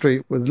from the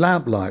street with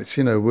lamp lights,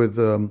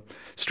 with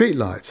street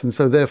lights. And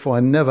so therefore I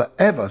never,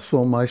 ever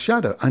saw my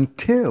shadow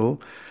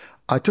until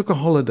I took a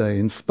holiday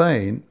in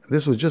Spain.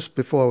 This was just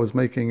before I was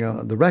making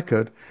the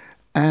record.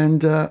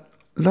 And lo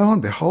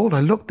and behold,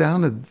 I looked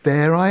down and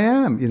there I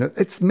am.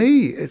 It's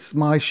me. It's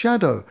my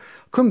shadow.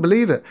 Couldn't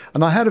believe it.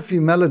 And I had a few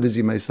melodies,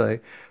 you may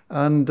say.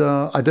 And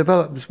I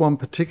developed this one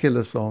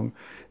particular song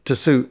to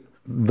suit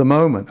the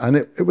moment. And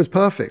it was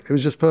perfect. It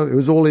was just perfect. It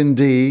was all in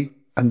D.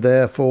 And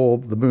therefore,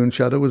 the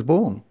Moonshadow was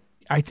born.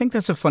 I think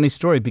that's a funny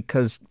story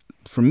because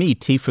for me,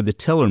 Tea for the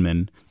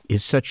Tillerman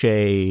is such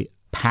a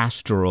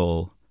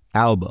pastoral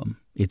album.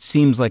 It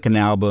seems like an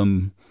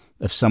album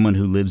of someone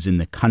who lives in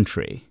the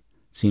country.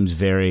 It seems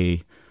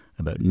very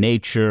about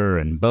nature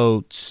and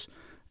boats.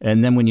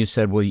 And then when you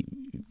said, well,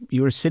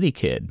 you were a city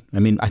kid. I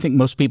mean, I think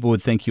most people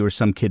would think you were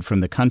some kid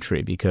from the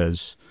country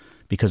because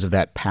of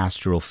that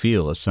pastoral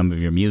feel of some of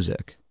your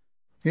music.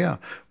 Yeah.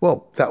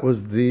 Well, that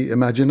was the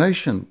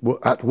imagination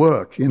at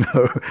work,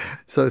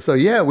 So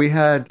yeah, we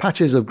had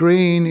patches of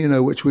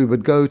green, which we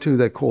would go to.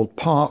 They're called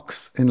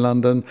parks in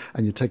London.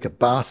 And you take a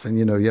bus and,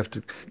 you have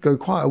to go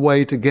quite a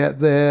way to get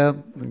there,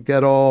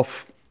 get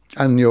off,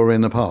 and you're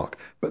in a park.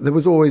 But there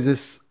was always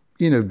this,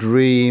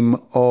 dream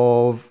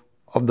of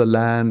the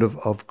land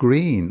of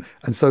green.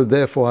 And so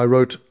therefore I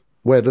wrote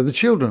Where Do the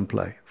Children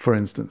Play, for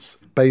instance,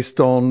 based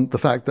on the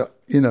fact that,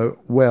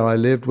 where I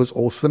lived was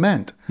all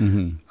cement.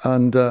 Mm-hmm.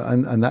 And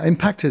that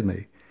impacted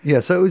me. Yeah,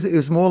 so it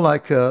was more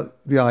like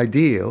the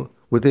ideal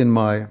within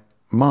my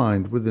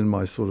mind, within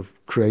my sort of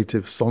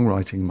creative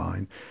songwriting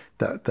mind,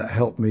 that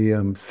helped me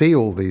see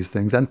all these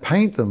things and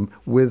paint them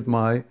with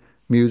my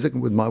music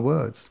and with my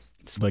words.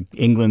 It's like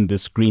England,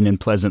 this green and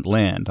pleasant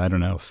land. I don't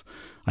know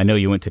I know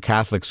you went to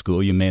Catholic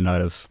school. You may not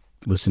have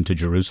listened to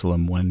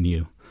Jerusalem when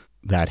you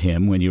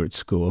were at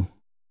school.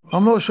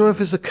 I'm not sure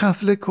if it's a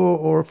Catholic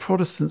or a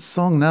Protestant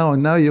song now,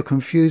 and now you're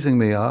confusing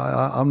me.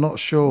 I'm not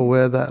sure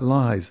where that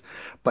lies.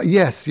 But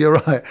yes, you're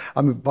right.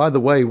 I mean, by the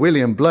way,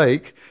 William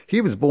Blake,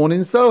 he was born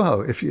in Soho,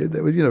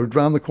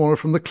 around the corner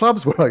from the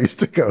clubs where I used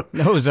to go.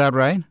 Oh, is that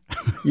right?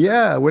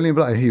 Yeah, William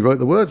Blake. He wrote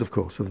the words, of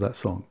course, of that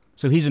song.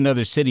 So he's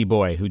another city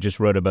boy who just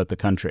wrote about the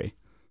country.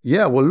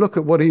 Yeah, well, look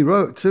at what he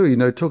wrote too,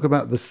 talk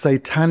about the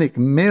satanic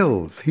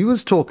mills. He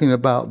was talking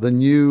about the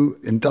new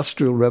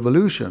industrial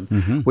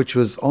revolution, which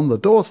was on the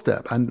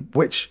doorstep and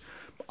which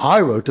I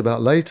wrote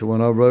about later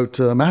when I wrote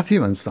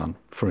Matthew and Son,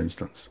 for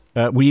instance.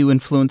 Were you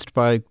influenced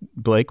by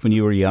Blake when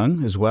you were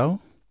young as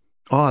well?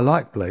 Oh, I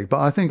like Blake,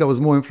 but I think I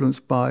was more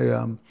influenced by,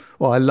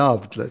 I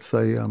loved, let's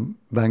say,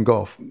 Van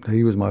Gogh.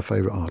 He was my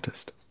favorite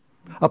artist.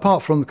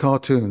 Apart from the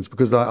cartoons,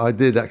 because I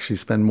did actually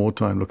spend more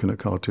time looking at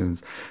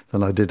cartoons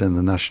than I did in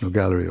the National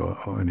Gallery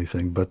or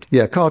anything. But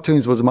yeah,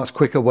 cartoons was a much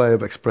quicker way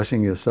of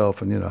expressing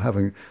yourself and,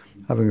 having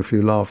a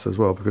few laughs as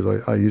well,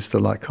 because I used to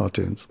like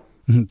cartoons.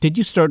 Did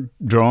you start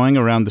drawing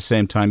around the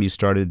same time you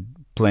started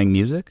playing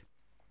music?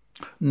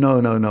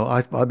 No.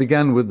 I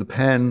began with the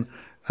pen,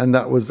 and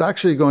that was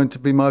actually going to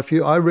be my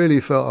future. I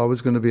really felt I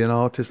was going to be an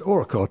artist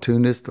or a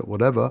cartoonist or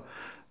whatever.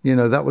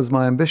 That was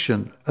my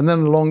ambition. And then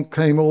along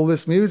came all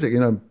this music.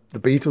 The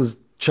Beatles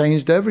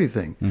changed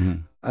everything.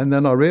 Mm-hmm. And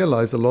then I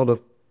realized a lot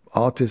of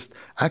artists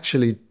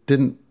actually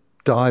didn't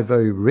die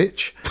very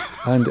rich.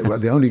 And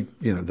the only,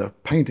 the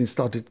paintings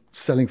started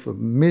selling for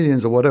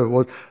millions or whatever it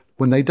was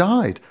when they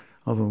died.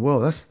 I thought, well,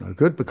 that's no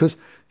good, because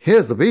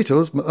here's the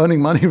Beatles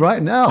earning money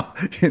right now.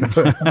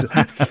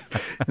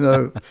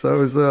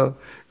 So it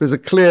was a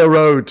clear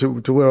road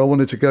to where I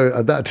wanted to go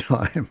at that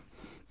time.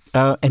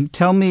 And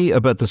tell me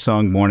about the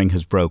song Morning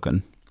Has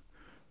Broken.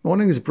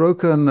 Morning Has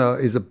Broken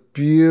is a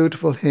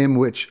beautiful hymn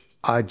which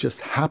I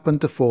just happened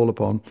to fall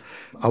upon.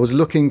 I was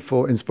looking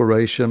for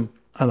inspiration,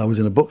 and I was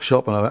in a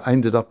bookshop, and I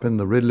ended up in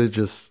the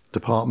religious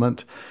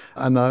department,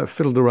 and I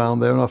fiddled around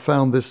there, and I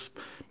found this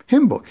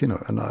hymn book, and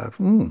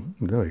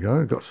there we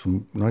go, got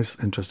some nice,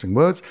 interesting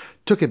words,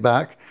 took it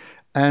back,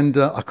 and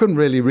I couldn't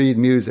really read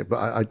music, but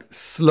I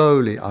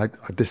slowly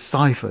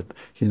deciphered,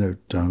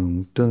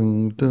 dun,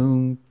 dun,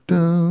 dun,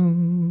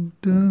 dun,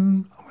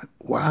 dun. I went,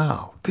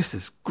 wow, this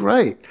is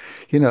great,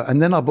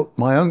 and then I put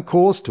my own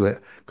chords to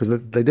it, because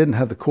they didn't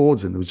have the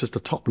chords in, there was just a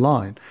top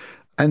line,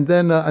 and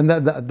then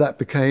that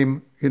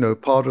became,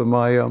 part of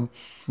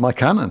my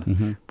canon,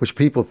 mm-hmm. which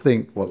people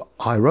think, well,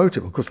 I wrote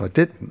it. Of course, I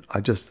didn't. I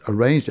just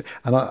arranged it.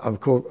 And of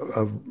course,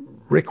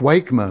 Rick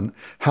Wakeman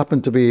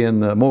happened to be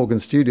in Morgan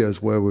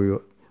Studios where we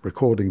were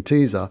recording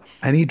Teaser,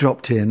 and he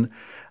dropped in,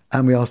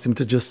 and we asked him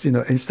to just,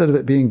 instead of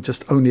it being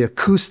just only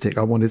acoustic,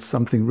 I wanted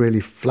something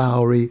really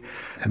flowery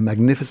and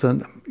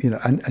magnificent,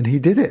 and he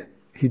did it.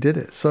 He did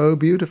it so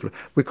beautifully.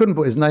 We couldn't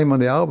put his name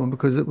on the album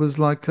because it was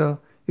like,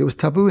 it was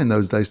taboo in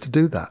those days to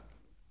do that.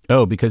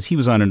 Oh, because he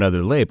was on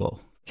another label.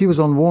 He was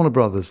on Warner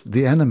Brothers,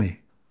 The Enemy.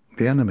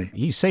 The Enemy.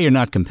 You say you're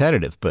not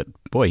competitive, but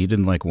boy, you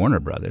didn't like Warner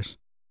Brothers.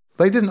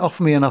 They didn't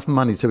offer me enough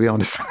money, to be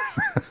honest.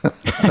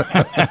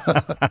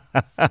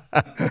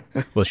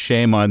 Well,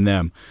 shame on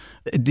them.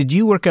 Did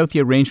you work out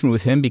the arrangement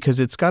with him? Because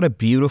it's got a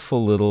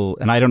beautiful little,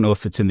 and I don't know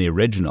if it's in the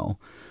original,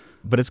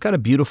 but it's got a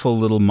beautiful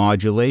little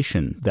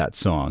modulation, that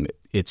song.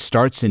 It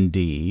starts in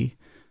D,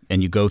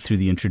 and you go through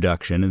the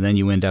introduction, and then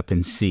you end up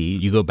in C.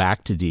 You go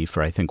back to D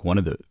for, I think, one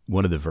of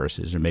the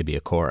verses, or maybe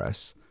a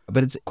chorus.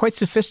 But it's quite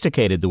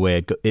sophisticated the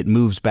way it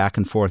moves back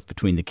and forth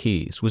between the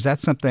keys. Was that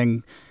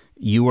something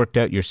you worked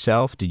out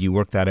yourself? Did you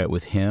work that out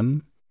with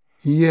him?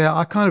 Yeah,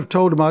 I kind of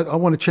told him I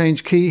want to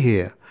change key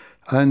here.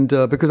 And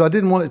because I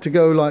didn't want it to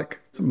go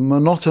like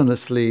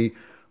monotonously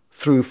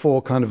through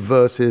 4 kind of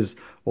verses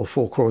or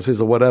 4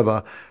 choruses or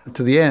whatever.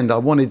 To the end, I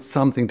wanted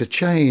something to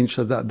change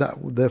so that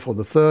therefore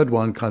the third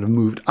one kind of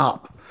moved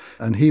up.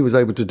 And he was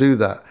able to do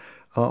that.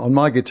 On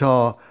my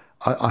guitar,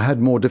 I had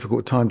more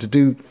difficult time to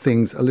do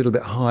things a little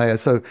bit higher.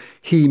 So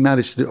he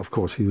managed to do, of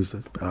course, he was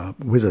a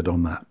wizard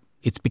on that.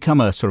 It's become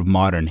a sort of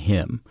modern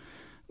hymn.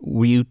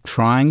 Were you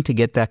trying to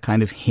get that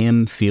kind of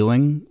hymn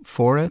feeling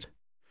for it?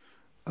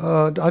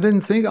 I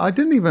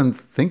didn't even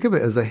think of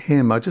it as a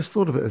hymn. I just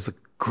thought of it as a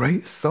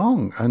great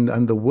song.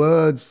 And the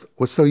words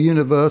were so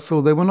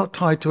universal. They were not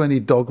tied to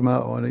any dogma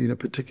or any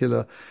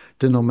particular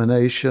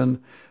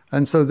denomination.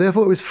 And so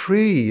therefore it was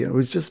free. It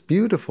was just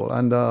beautiful.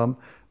 And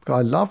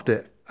I loved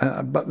it.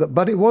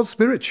 But it was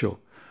spiritual,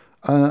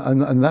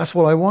 and that's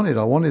what I wanted.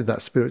 I wanted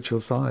that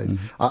spiritual side.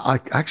 Mm-hmm. I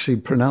actually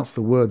pronounced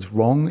the words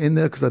wrong in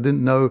there because I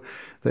didn't know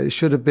that it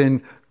should have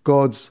been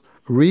God's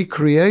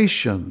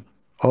recreation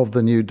of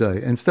the new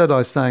day. Instead,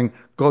 I sang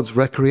God's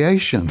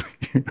recreation.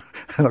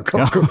 And I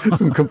got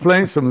some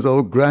complaints from those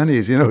old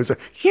grannies, it's like,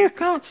 you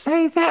can't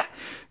say that.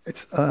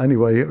 It's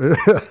anyway,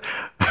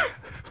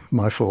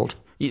 my fault.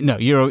 No,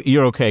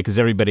 you're okay, because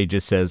everybody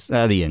just says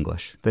the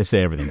English. They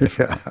say everything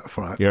different. Yeah,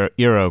 right.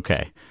 You're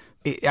okay.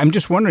 I'm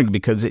just wondering,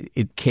 because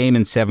it came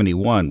in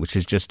 1971, which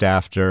is just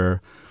after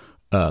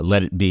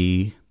Let It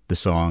Be, the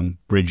song,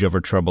 Bridge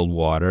Over Troubled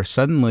Water.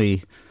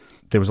 Suddenly,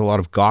 there was a lot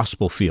of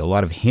gospel feel, a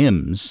lot of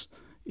hymns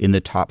in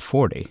the top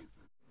 40.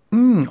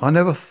 I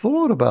never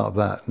thought about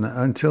that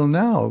until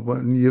now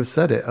when you've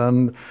said it.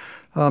 And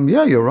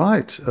yeah, you're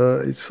right.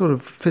 It sort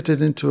of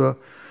fitted into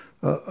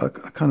a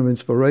kind of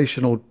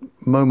inspirational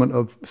moment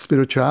of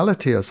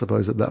spirituality, I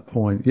suppose, at that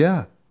point.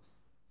 Yeah.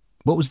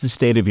 What was the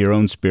state of your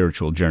own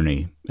spiritual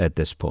journey at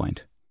this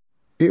point?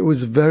 It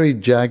was very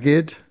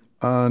jagged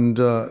and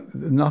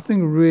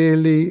nothing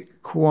really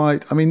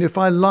quite... I mean, if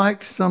I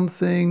liked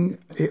something,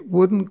 it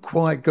wouldn't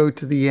quite go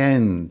to the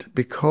end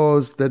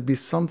because there'd be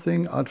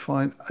something I'd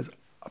find as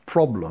a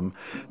problem,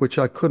 which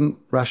I couldn't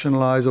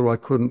rationalize or I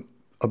couldn't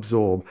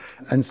absorb.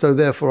 And so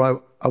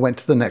therefore I went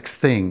to the next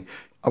thing.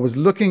 I was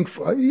looking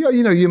for,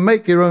 you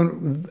make your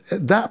own,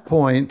 at that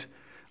point,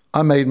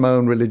 I made my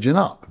own religion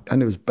up.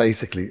 And it was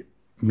basically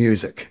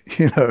music,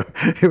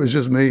 It was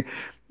just me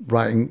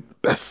writing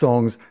best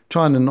songs,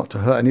 trying not to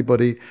hurt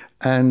anybody.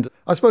 And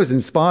I suppose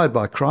inspired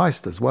by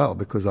Christ as well,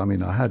 because, I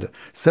had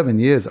 7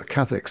 years at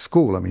Catholic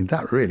school.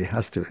 That really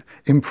has to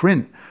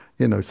imprint,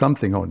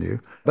 something on you.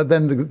 But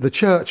then the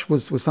church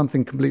was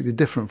something completely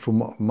different from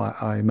what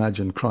I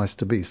imagined Christ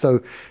to be.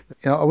 So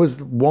I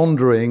was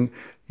wandering,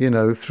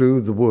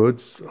 through the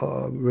woods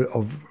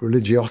of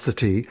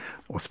religiosity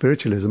or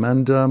spiritualism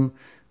and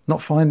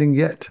not finding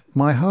yet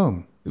my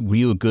home. Were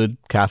you a good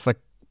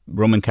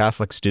Roman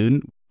Catholic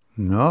student?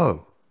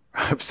 No.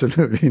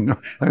 Absolutely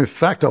not. In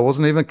fact, I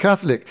wasn't even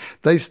Catholic.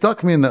 They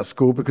stuck me in that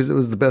school because it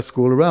was the best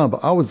school around,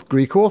 but I was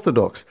Greek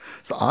Orthodox.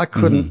 So I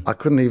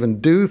couldn't even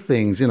do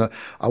things.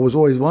 I was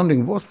always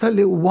wondering, what's that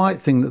little white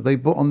thing that they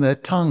put on their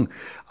tongue?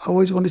 I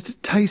always wanted to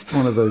taste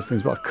one of those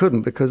things, but I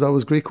couldn't because I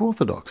was Greek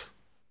Orthodox.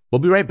 We'll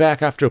be right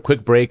back after a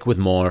quick break with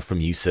more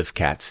from Yusuf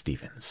Katz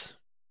Stevens.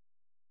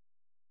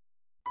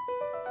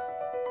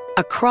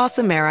 Across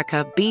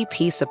America,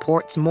 BP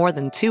supports more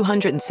than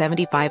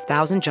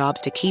 275,000 jobs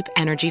to keep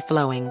energy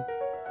flowing.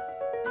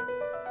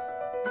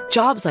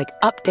 Jobs like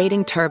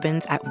updating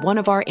turbines at one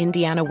of our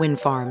Indiana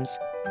wind farms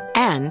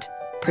and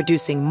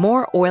producing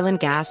more oil and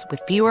gas with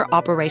fewer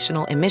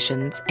operational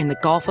emissions in the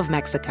Gulf of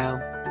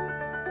Mexico.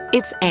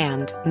 It's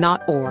and,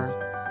 not or.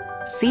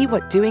 See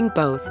what doing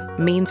both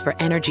means for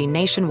energy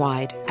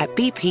nationwide at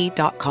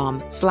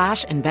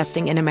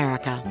bp.com/investing in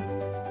America.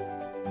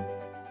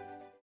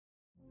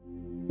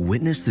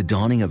 Witness the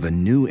dawning of a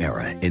new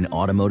era in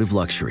automotive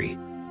luxury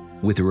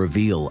with a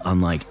reveal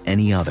unlike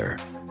any other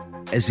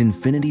as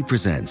Infiniti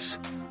presents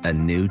a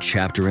new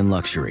chapter in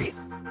luxury,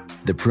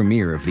 the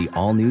premiere of the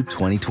all-new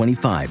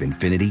 2025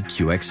 Infiniti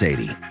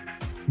QX80.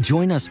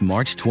 Join us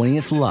March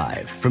 20th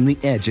live from the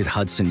Edge at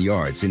Hudson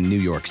Yards in New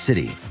York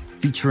City,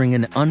 featuring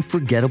an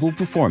unforgettable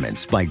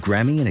performance by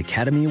Grammy and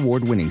Academy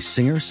Award-winning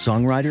singer,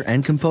 songwriter,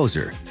 and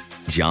composer,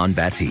 Jon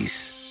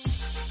Batiste.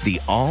 The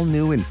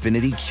all-new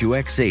Infiniti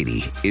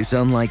QX80 is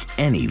unlike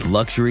any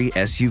luxury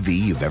SUV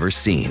you've ever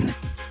seen.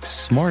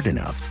 Smart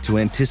enough to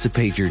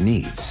anticipate your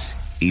needs,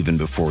 even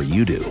before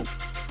you do.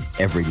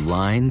 Every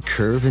line,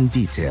 curve, and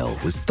detail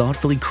was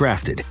thoughtfully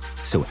crafted,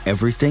 so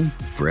everything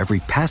for every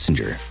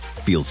passenger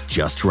feels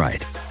just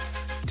right.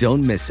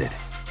 Don't miss it.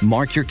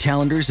 Mark your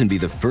calendars and be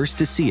the first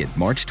to see it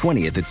March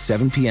 20th at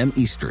 7 p.m.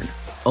 Eastern,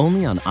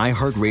 only on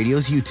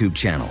iHeartRadio's YouTube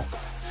channel.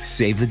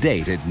 Save the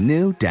date at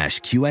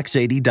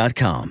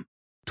new-QX80.com.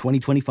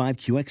 2025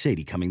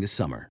 QX80 coming this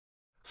summer.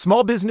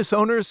 Small business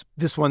owners,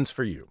 this one's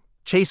for you.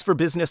 Chase for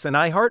Business and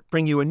iHeart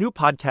bring you a new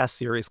podcast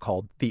series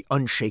called The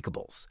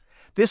Unshakables.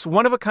 This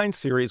one-of-a-kind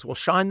series will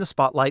shine the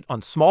spotlight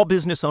on small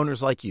business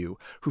owners like you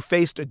who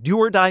faced a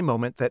do-or-die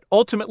moment that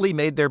ultimately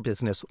made their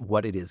business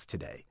what it is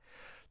today.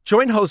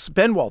 Join hosts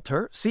Ben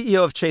Walter,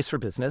 CEO of Chase for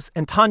Business,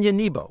 and Tanya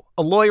Nebo,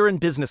 a lawyer and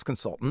business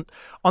consultant,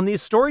 on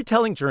these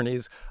storytelling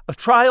journeys of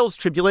trials,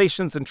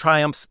 tribulations, and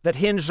triumphs that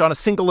hinged on a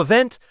single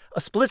event,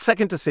 a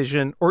split-second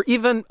decision, or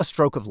even a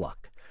stroke of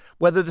luck.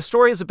 Whether the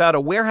story is about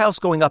a warehouse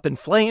going up in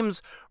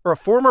flames or a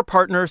former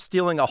partner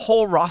stealing a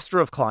whole roster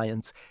of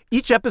clients,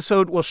 each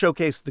episode will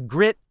showcase the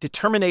grit,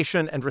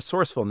 determination, and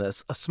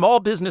resourcefulness a small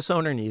business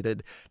owner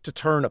needed to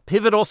turn a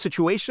pivotal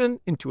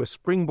situation into a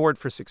springboard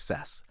for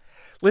success.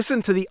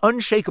 Listen to The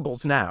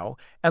Unshakables now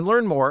and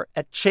learn more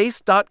at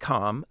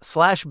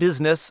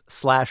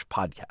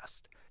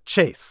chase.com/business/podcast.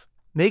 Chase,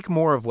 make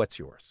more of what's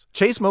yours.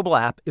 Chase mobile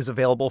app is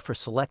available for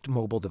select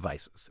mobile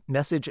devices.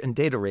 Message and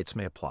data rates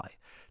may apply.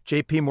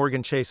 J.P.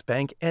 Morgan Chase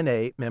Bank,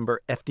 N.A.,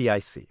 member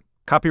FDIC.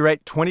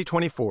 Copyright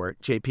 2024,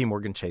 J.P.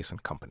 Morgan Chase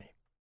 & Company.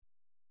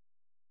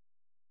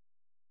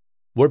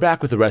 We're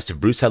back with the rest of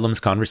Bruce Hellam's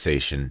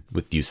conversation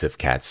with Yusuf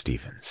Katz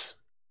Stevens.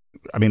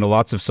 I mean,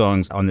 lots of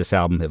songs on this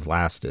album have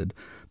lasted,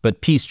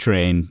 but Peace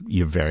Train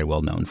you're very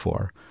well known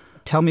for.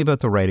 Tell me about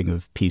the writing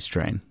of Peace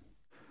Train.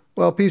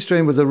 Well, Peace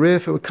Train was a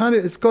riff.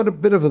 It's got a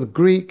bit of a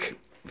Greek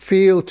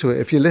feel to it.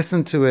 If you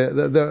listen to it,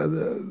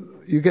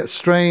 you get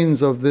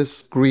strains of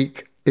this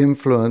Greek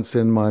influence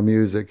in my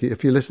music.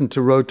 If you listen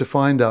to Road to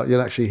Find Out,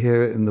 you'll actually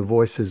hear it in the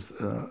voices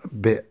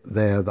bit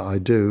there that I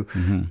do.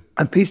 Mm-hmm.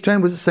 And Peace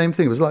Train was the same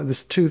thing. It was like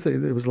this two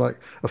things. It was like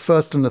a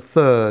first and a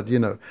third,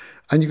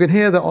 And you can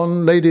hear that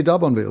on Lady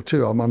D'Ubonville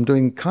too. I'm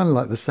doing kind of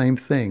like the same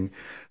thing.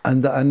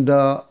 And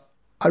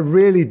I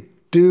really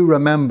do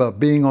remember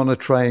being on a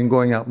train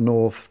going up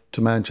north to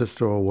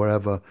Manchester or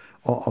wherever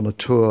on a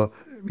tour,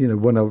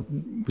 when I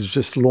was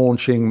just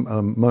launching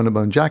Mona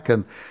Bone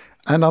Jacken.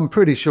 And I'm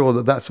pretty sure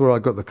that that's where I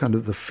got the kind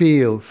of the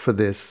feel for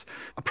this.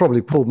 I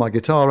probably pulled my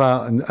guitar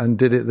out and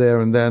did it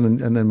there and then,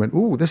 and then went,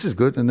 ooh, this is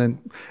good. And then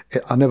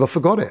I never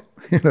forgot it.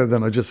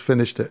 Then I just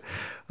finished it.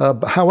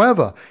 But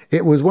however,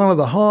 it was one of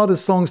the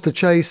hardest songs to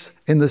chase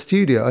in the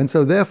studio. And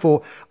so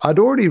therefore, I'd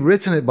already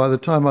written it by the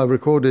time I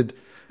recorded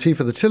Tea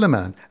for the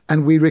Tillerman.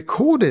 And we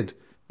recorded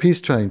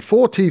Peace Train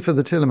for Tea for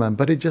the Tillerman,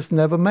 but it just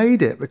never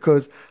made it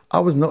because I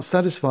was not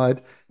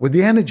satisfied with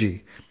the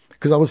energy.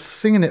 Because I was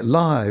singing it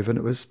live and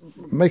it was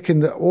making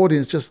the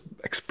audience just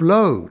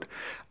explode.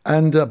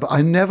 But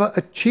I never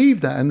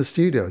achieved that in the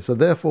studio. So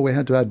therefore we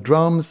had to add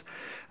drums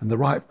and the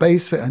right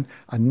bass fit. And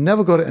I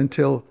never got it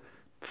until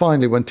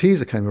finally when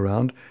Teaser came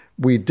around,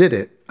 we did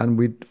it. And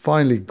we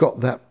finally got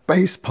that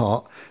bass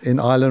part in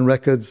Island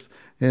Records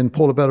in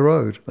Paula Better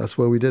Road. That's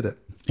where we did it.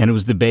 And it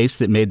was the bass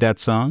that made that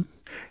song?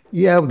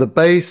 Yeah, the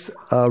bass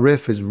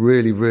riff is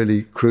really,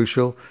 really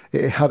crucial.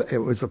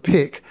 It was a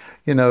pick,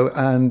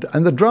 and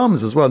the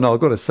drums as well. Now,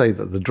 I've got to say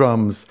that the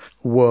drums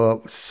were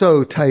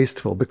so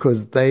tasteful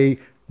because they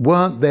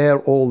weren't there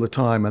all the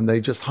time, and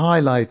they just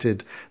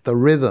highlighted the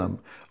rhythm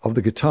of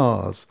the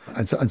guitars.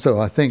 And so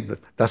I think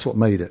that's what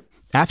made it.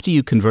 After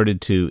you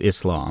converted to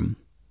Islam,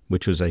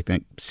 which was, I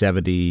think,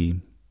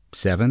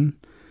 77,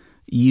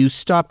 you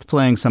stopped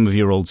playing some of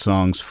your old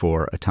songs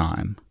for a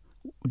time.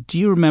 Do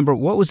you remember,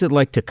 what was it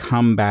like to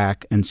come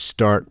back and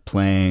start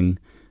playing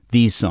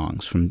these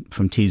songs from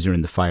Teaser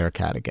and the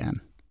Firecat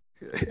again?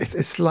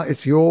 It's like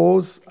it's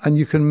yours, and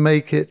you can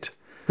make it,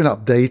 you can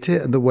update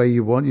it the way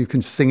you want, you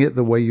can sing it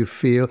the way you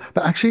feel.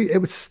 But actually,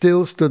 it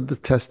still stood the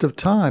test of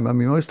time. I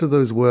mean, most of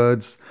those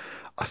words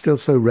are still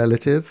so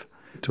relative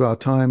to our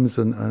times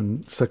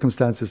and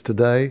circumstances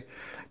today.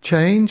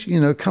 Change,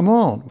 come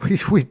on.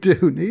 We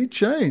do need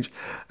change.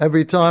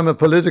 Every time a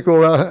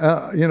political,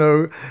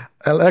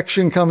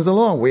 election comes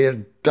along,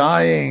 we're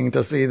dying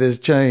to see this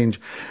change.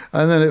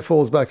 And then it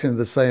falls back into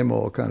the same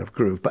old kind of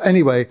groove. But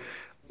anyway,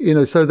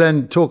 so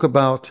then talk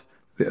about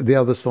the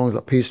other songs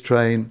like Peace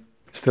Train.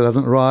 Still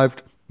hasn't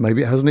arrived.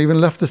 Maybe it hasn't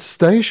even left the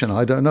station.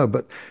 I don't know.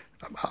 But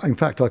in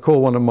fact, I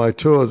called one of my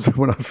tours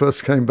when I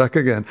first came back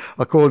again.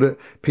 I called it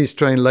Peace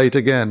Train Late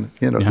Again.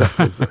 That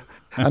was...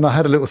 And I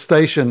had a little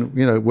station,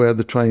 where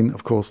the train,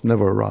 of course,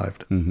 never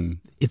arrived. Mm-hmm.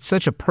 It's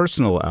such a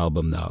personal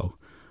album, though,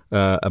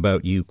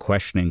 about you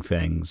questioning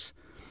things.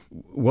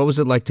 What was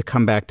it like to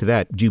come back to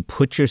that? Do you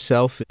put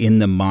yourself in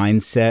the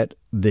mindset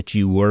that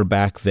you were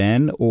back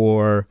then,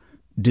 or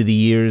do the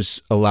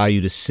years allow you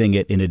to sing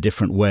it in a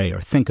different way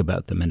or think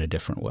about them in a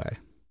different way?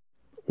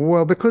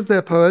 Well, because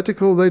they're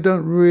poetical, they're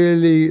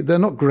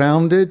not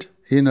grounded.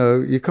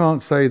 You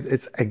can't say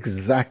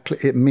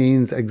it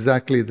means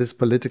exactly this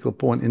political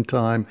point in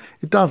time.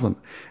 It doesn't.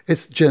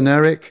 It's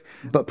generic,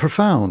 but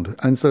profound.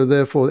 And so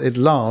therefore it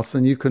lasts,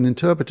 and you can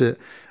interpret it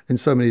in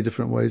so many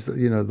different ways that,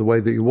 the way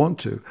that you want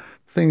to.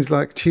 Things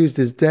like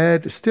Tuesday's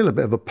Dead is still a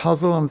bit of a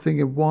puzzle. I'm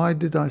thinking, why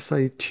did I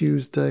say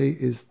Tuesday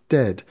is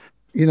dead?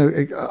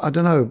 I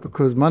don't know,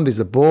 because Monday's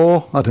a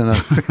bore. I don't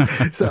know.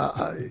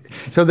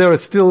 So there are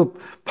still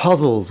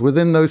puzzles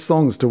within those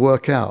songs to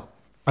work out.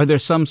 Are there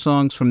some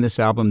songs from this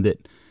album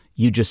that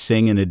you just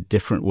sing in a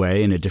different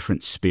way, in a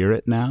different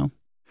spirit now?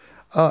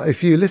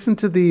 If you listen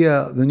to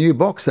the new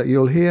box set,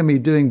 you'll hear me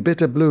doing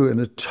Bitter Blue in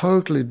a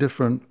totally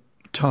different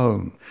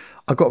tone.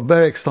 I got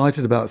very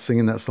excited about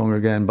singing that song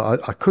again,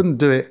 but I couldn't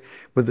do it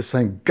with the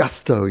same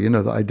gusto,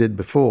 that I did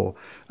before.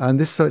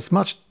 And so it's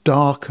much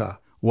darker.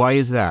 Why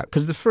is that?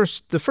 Because the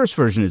first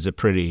version is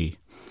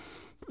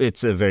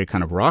it's a very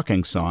kind of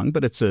rocking song,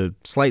 but it's a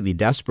slightly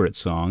desperate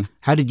song.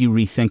 How did you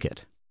rethink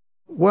it?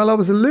 Well, I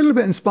was a little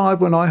bit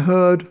inspired when I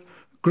heard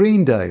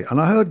Green Day. And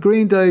I heard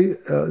Green Day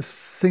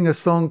sing a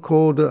song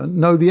called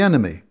Know the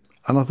Enemy.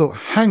 And I thought,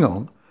 hang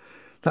on,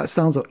 that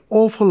sounds an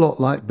awful lot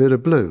like Bitter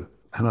Blue.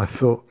 And I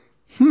thought,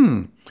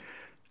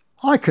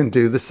 I can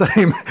do the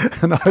same.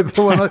 And I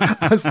thought, when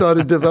I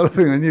started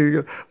developing a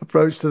new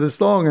approach to the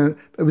song, and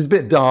it was a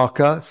bit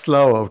darker,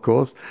 slower, of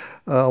course.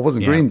 I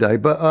wasn't Green Day,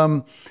 but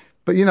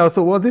I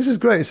thought, well, this is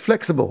great. It's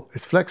flexible.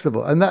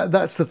 And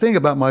that's the thing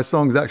about my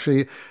songs.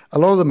 Actually, a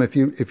lot of them, if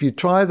you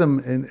try them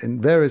in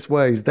various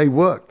ways, they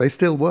work. They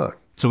still work.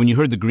 So when you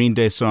heard the Green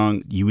Day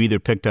song, you either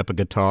picked up a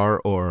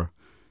guitar or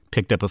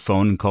picked up a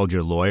phone and called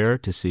your lawyer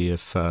to see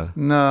if...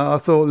 No, I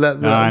thought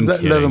let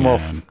them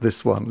off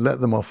this one.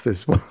 Let them off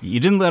this one. You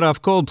didn't let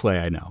off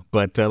Coldplay, I know,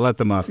 but let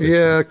them off this one.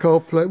 Yeah,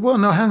 Coldplay. Well,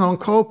 no, hang on.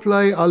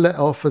 Coldplay I let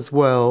off as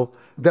well.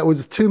 There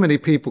was too many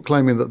people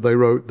claiming that they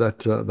wrote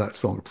that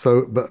song.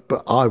 So,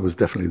 but I was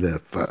definitely there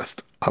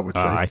first, I would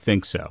say. I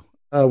think so.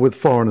 With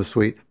Foreigner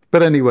Suite.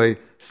 But anyway,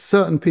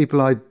 certain people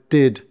I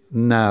did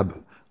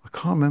nab. I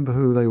can't remember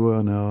who they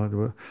were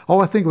now.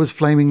 I think it was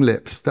Flaming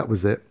Lips. That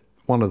was it.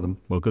 One of them.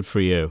 Well, good for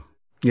you.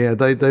 Yeah,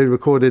 they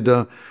recorded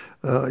a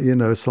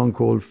song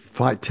called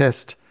Fight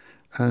Test,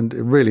 and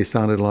it really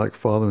sounded like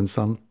father and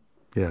son.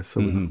 Yeah, so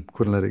we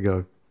couldn't let it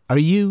go. Are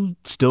you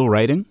still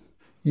writing?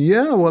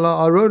 Yeah, well,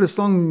 I wrote a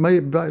song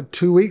maybe about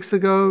 2 weeks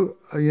ago,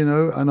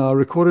 and I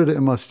recorded it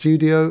in my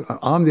studio.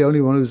 I'm the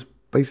only one who's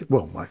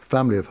my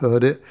family have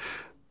heard it.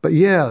 But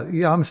yeah,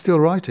 I'm still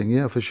writing,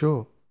 yeah, for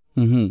sure.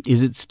 Mm-hmm.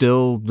 Is it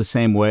still the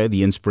same way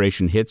the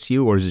inspiration hits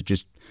you, or is it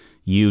just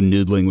you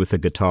noodling with a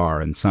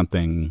guitar and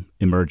something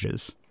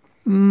emerges?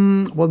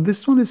 Well,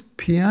 this one is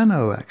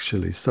piano,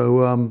 actually.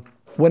 So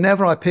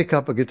whenever I pick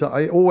up a guitar,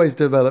 it always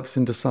develops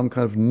into some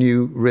kind of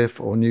new riff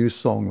or new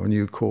song or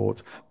new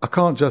chords. I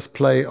can't just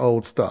play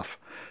old stuff.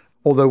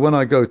 Although when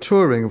I go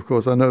touring, of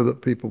course, I know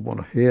that people want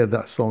to hear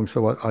that song,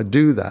 so I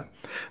do that.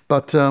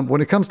 But when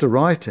it comes to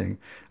writing,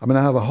 I mean,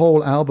 I have a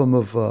whole album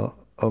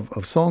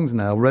of songs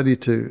now ready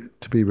to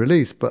be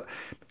released, but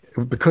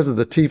because of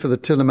the Tea for the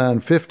Tillerman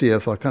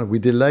 50th, we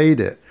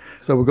delayed it.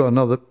 So we've got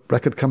another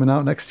record coming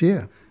out next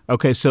year.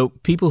 Okay, so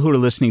people who are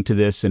listening to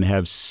this and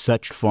have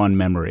such fond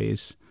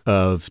memories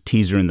of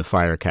Teaser and the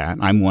Firecat,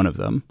 I'm one of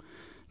them.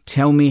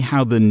 Tell me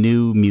how the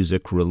new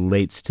music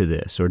relates to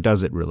this, or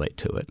does it relate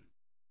to it?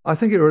 I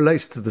think it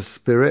relates to the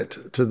spirit,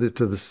 to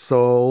the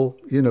soul,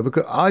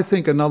 because I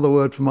think another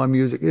word for my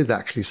music is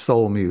actually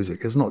soul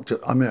music. It's not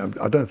just,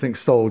 I don't think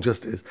soul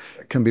just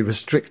can be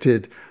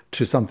restricted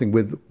to something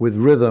with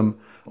rhythm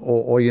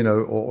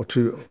or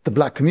to the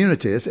black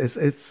community.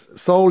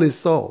 It's soul is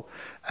soul.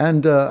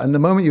 And the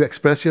moment you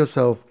express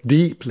yourself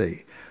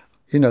deeply,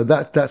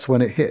 that's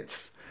when it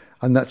hits,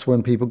 and that's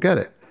when people get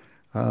it.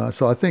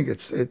 So I think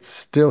it's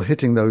still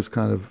hitting those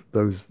kind of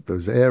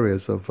those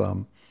areas of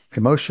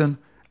emotion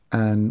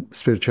and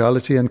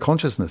spirituality and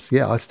consciousness.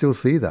 Yeah, I still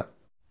see that.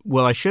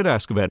 Well, I should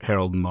ask about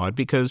Harold and Maude,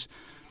 because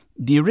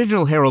the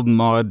original Harold and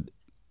Maude,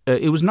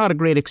 it was not a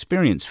great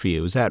experience for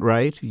you. Is that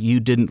right? You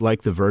didn't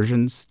like the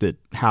versions that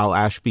Hal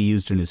Ashby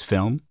used in his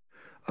film?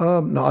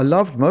 No, I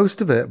loved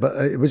most of it, but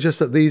it was just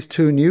that these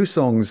two new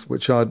songs,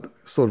 which I'd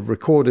sort of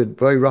recorded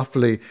very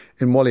roughly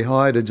in Wally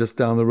Hyder just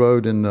down the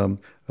road in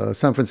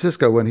San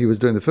Francisco when he was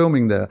doing the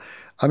filming there.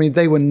 I mean,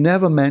 they were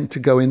never meant to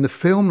go in the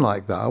film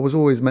like that. I was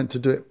always meant to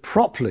do it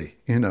properly,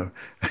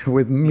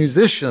 with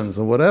musicians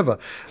or whatever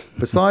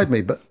beside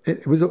me. But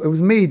it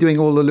was me doing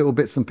all the little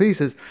bits and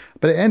pieces.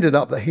 But it ended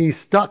up that he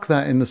stuck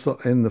that in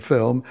the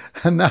film,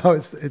 and now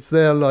it's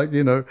there, like,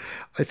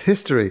 it's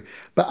history.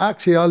 But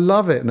actually, I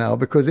love it now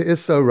because it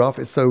is so rough,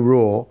 it's so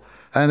raw,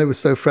 and it was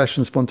so fresh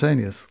and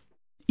spontaneous.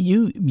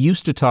 You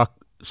used to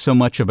talk so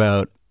much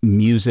about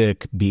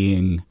music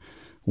being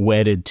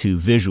wedded to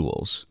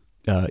visuals.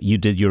 You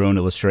did your own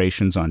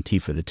illustrations on Tea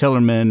for the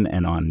Tillerman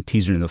and on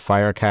Teaser and the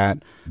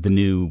Firecat. The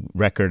new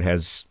record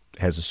has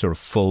a sort of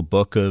full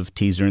book of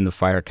Teaser and the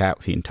Firecat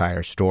with the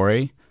entire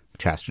story,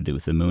 which has to do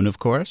with the moon, of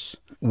course.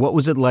 What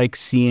was it like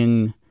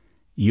seeing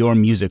your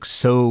music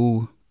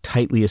so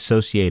tightly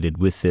associated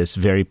with this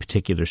very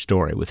particular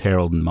story, with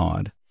Harold and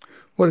Maude?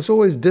 Well, it's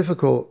always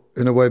difficult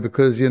in a way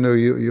because,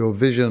 your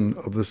vision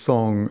of the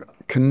song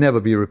can never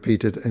be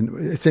repeated. And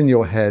it's in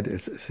your head,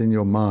 it's in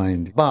your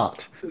mind.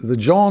 But the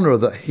genre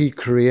that he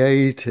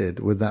created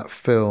with that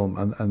film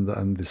and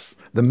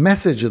the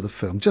message of the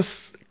film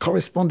just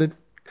corresponded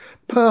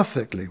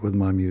perfectly with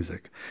my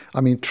music.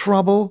 I mean,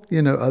 Trouble,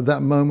 at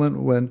that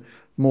moment when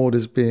Maude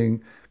is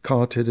being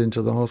carted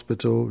into the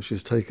hospital,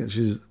 she's taken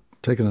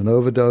an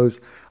overdose.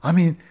 I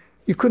mean,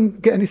 you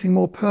couldn't get anything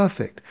more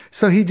perfect.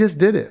 So he just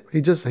did it. He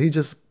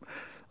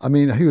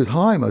was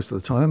high most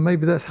of the time.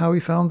 Maybe that's how he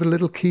found the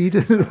little key to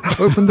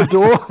open the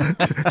door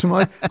to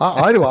my.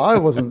 I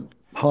wasn't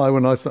high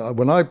when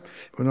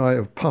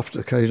I puffed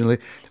occasionally.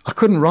 I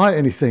couldn't write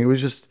anything. It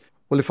was just,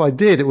 well, if I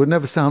did, it would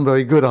never sound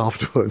very good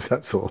afterwards.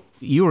 That's all.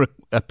 You were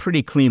a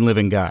pretty clean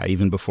living guy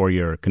even before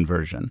your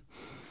conversion.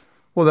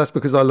 Well, that's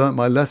because I learnt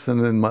my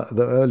lesson in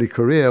the early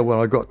career when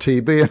I got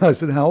TB, and I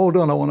said, hold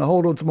on, I want to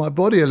hold on to my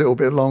body a little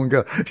bit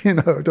longer. I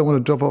don't want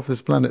to drop off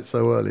this planet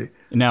so early.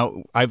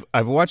 Now, I've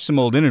watched some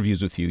old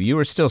interviews with you. You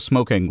were still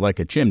smoking like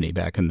a chimney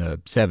back in the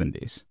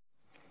 70s.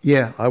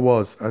 Yeah, I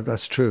was.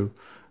 That's true.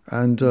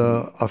 And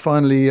I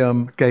finally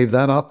gave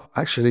that up,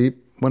 actually,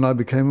 when I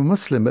became a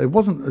Muslim. It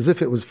wasn't as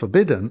if it was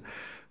forbidden,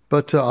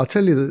 but I'll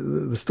tell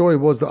you, the story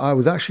was that I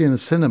was actually in a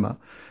cinema,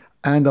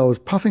 and I was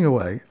puffing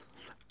away,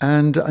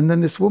 and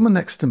then this woman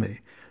next to me,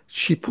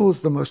 she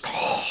pulls the most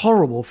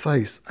horrible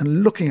face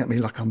and looking at me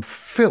like I'm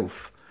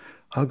filth.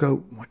 I'll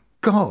go, my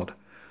God,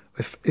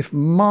 if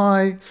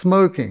my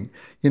smoking,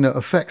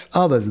 affects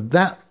others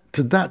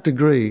to that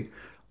degree,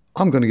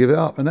 I'm going to give it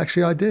up. And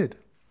actually I did.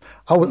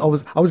 I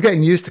was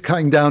getting used to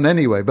cutting down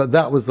anyway, but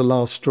that was the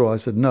last straw. I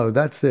said, no,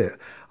 that's it.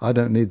 I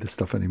don't need this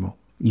stuff anymore.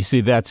 You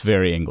see, that's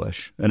very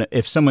English. And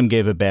if someone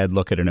gave a bad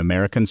look at an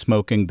American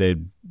smoking,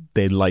 they'd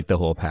light the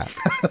whole pack.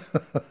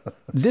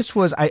 This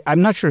was,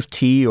 I'm not sure if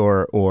Tea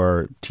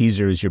or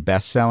Teaser is your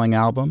best-selling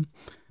album,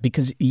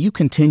 because you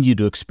continued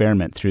to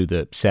experiment through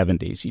the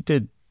 70s. You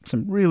did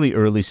some really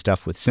early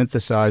stuff with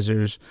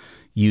synthesizers.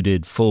 You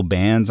did full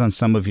bands on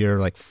some of your,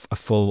 like a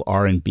full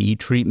R&B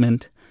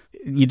treatment.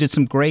 You did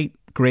some great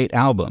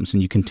albums,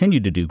 and you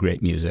continued to do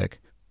great music.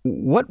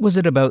 What was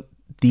it about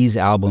these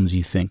albums,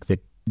 you think,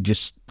 that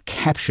just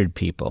captured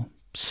people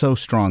so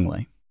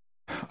strongly?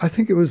 I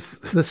think it was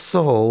the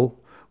soul,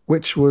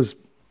 which was,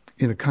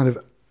 kind of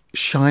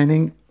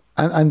shining.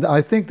 And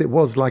I think it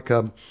was like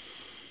a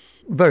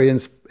very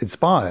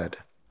inspired.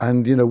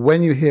 And,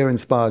 when you hear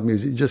inspired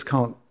music, you just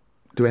can't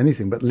do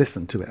anything but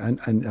listen to it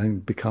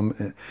and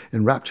become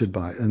enraptured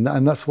by it.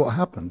 And that's what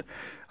happened.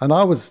 And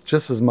I was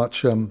just as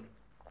much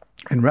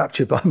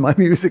enraptured by my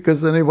music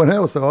as anyone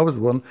else. So I was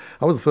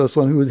the first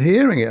one who was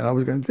hearing it. And I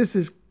was going, this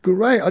is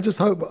great. I just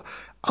hope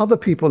other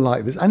people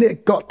like this. And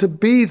it got to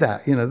be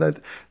that,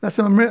 that's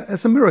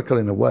a miracle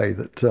in a way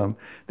that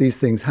these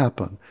things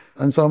happen.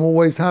 And so I'm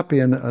always happy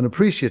and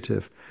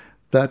appreciative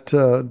that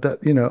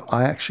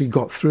I actually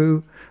got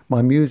through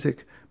my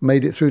music,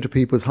 made it through to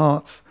people's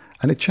hearts,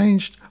 and it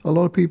changed a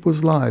lot of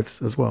people's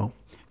lives as well.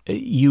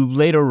 You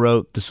later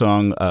wrote the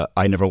song,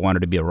 I Never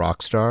Wanted to Be a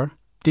Rock Star.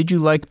 Did you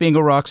like being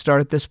a rock star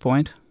at this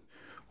point?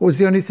 It was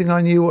the only thing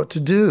I knew what to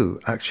do,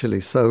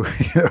 actually. So,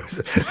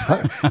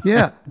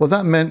 yeah, well,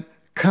 that meant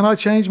can I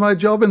change my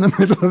job in the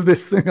middle of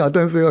this thing? I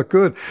don't think I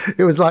could.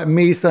 It was like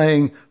me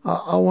saying,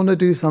 I want to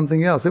do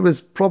something else. It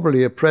was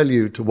probably a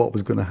prelude to what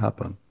was going to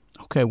happen.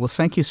 Okay, well,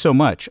 thank you so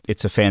much.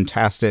 It's a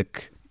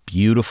fantastic,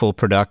 beautiful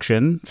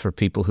production. For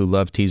people who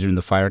love Teaser and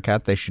the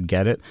Firecat, they should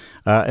get it.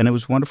 And it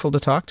was wonderful to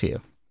talk to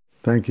you.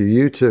 Thank you.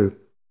 You too.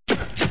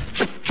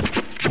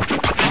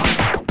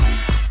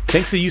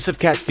 Thanks to Yusuf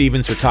Cat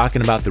Stevens for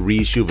talking about the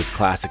reissue of his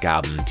classic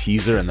album,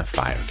 Teaser and the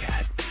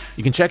Firecat.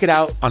 You can check it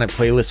out on a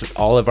playlist with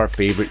all of our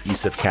favorite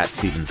Yusuf Cat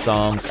Stevens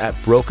songs at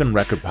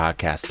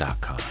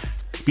brokenrecordpodcast.com.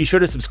 Be sure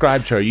to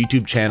subscribe to our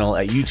YouTube channel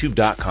at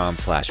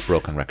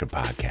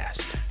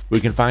youtube.com/brokenrecordpodcast, where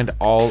you can find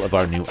all of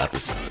our new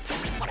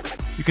episodes.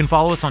 You can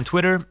follow us on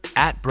Twitter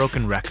at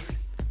Broken Record.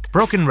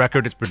 Broken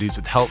Record is produced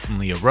with help from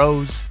Leah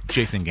Rose,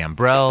 Jason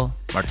Gambrell,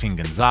 Martin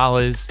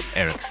Gonzalez,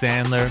 Eric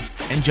Sandler,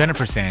 and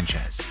Jennifer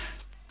Sanchez,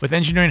 with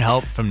engineering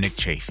help from Nick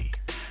Chafee.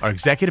 Our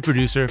executive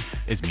producer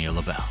is Mia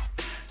LaBelle.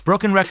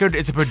 Broken Record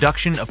is a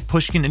production of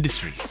Pushkin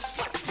Industries.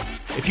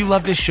 If you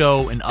love this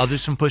show and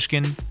others from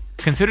Pushkin,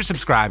 consider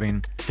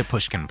subscribing to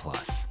Pushkin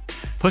Plus.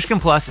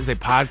 Pushkin Plus is a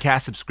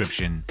podcast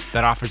subscription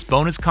that offers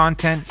bonus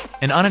content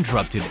and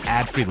uninterrupted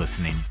ad-free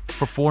listening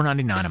for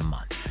 $4.99 a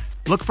month.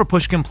 Look for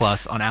Pushkin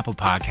Plus on Apple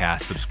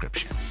Podcast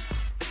subscriptions.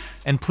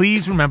 And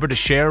please remember to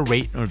share,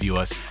 rate, and review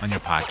us on your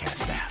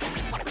podcast app.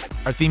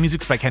 Our theme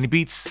music's by Kenny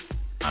Beats.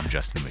 I'm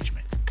Justin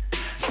Richmond.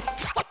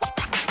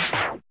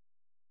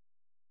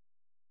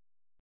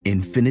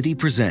 Infiniti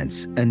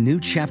presents a new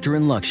chapter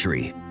in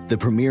luxury, the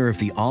premiere of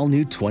the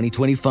all-new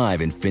 2025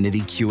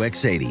 Infiniti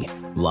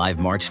QX80, live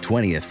March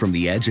 20th from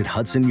the Edge at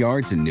Hudson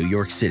Yards in New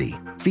York City,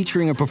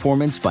 featuring a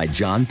performance by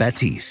John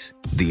Batiste.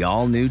 The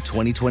all-new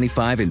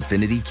 2025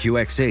 Infiniti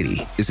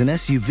QX80 is an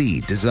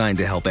SUV designed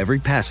to help every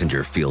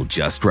passenger feel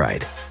just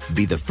right.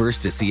 Be the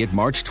first to see it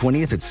March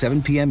 20th at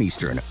 7 p.m.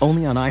 Eastern,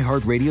 only on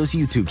iHeartRadio's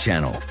YouTube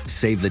channel.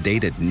 Save the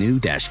date at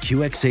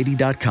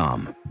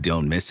new-QX80.com.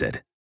 Don't miss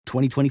it.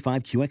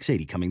 2025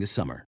 QX80 coming this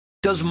summer.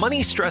 Does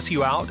money stress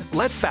you out?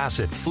 Let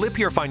Facet flip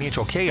your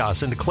financial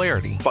chaos into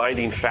clarity.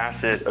 Finding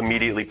Facet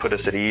immediately put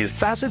us at ease.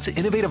 Facet's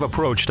innovative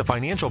approach to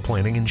financial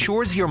planning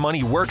ensures your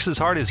money works as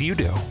hard as you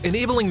do,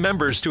 enabling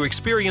members to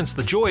experience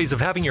the joys of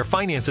having your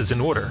finances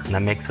in order. And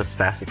that makes us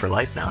Facet for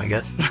life now, I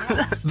guess.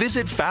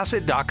 Visit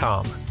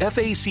Facet.com,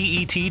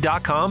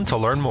 FACET.com to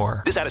learn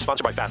more. This ad is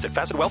sponsored by Facet.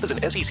 Facet Wealth is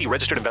an SEC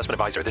registered investment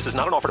advisor. This is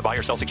not an offer to buy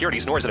or sell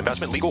securities, nor is it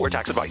investment, legal, or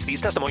tax advice.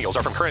 These testimonials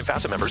are from current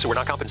Facet members who are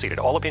not compensated.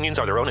 All opinions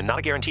are their own and not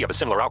a guarantee of a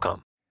similar outcome.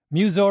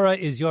 Musora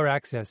is your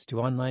access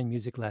to online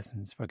music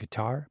lessons for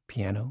guitar,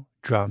 piano,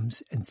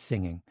 drums, and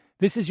singing.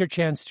 This is your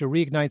chance to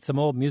reignite some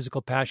old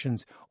musical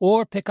passions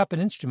or pick up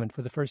an instrument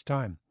for the first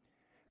time.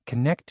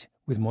 Connect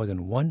with more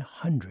than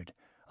 100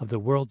 of the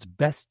world's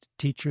best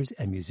teachers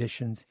and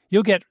musicians.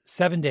 You'll get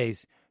 7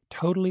 days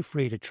totally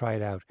free to try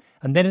it out,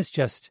 and then it's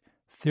just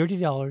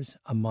 $30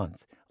 a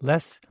month,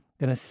 less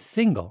than a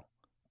single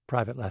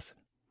private lesson.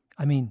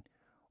 I mean,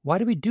 why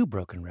do we do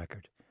Broken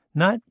Record?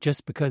 Not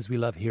just because we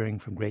love hearing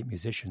from great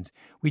musicians.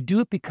 We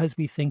do it because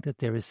we think that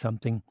there is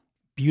something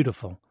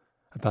beautiful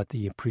about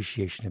the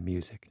appreciation of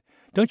music.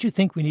 Don't you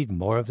think we need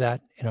more of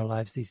that in our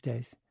lives these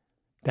days?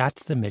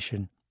 That's the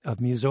mission of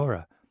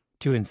Musora,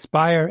 to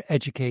inspire,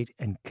 educate,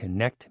 and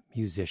connect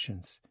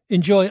musicians.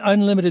 Enjoy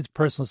unlimited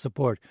personal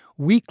support,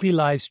 weekly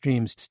live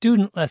streams,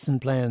 student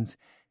lesson plans.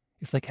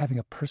 It's like having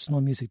a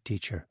personal music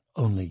teacher,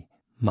 only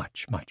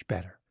much, much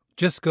better.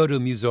 Just go to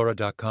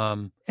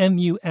Musora.com,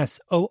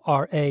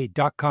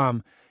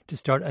 Musora.com, to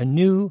start a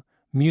new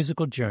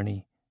musical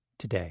journey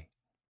today.